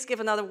 And please give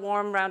another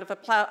warm round of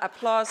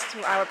applause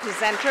to our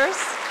presenters.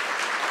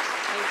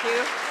 Thank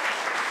you.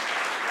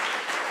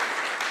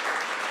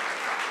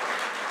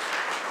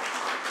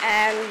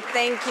 And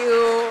thank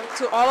you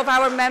to all of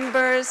our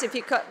members. If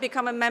you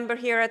become a member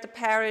here at the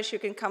Parrish, you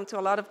can come to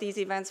a lot of these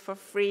events for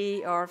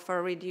free or for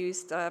a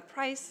reduced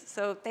price.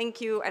 So thank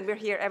you, and we're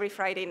here every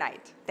Friday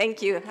night.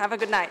 Thank you. Have a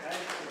good night.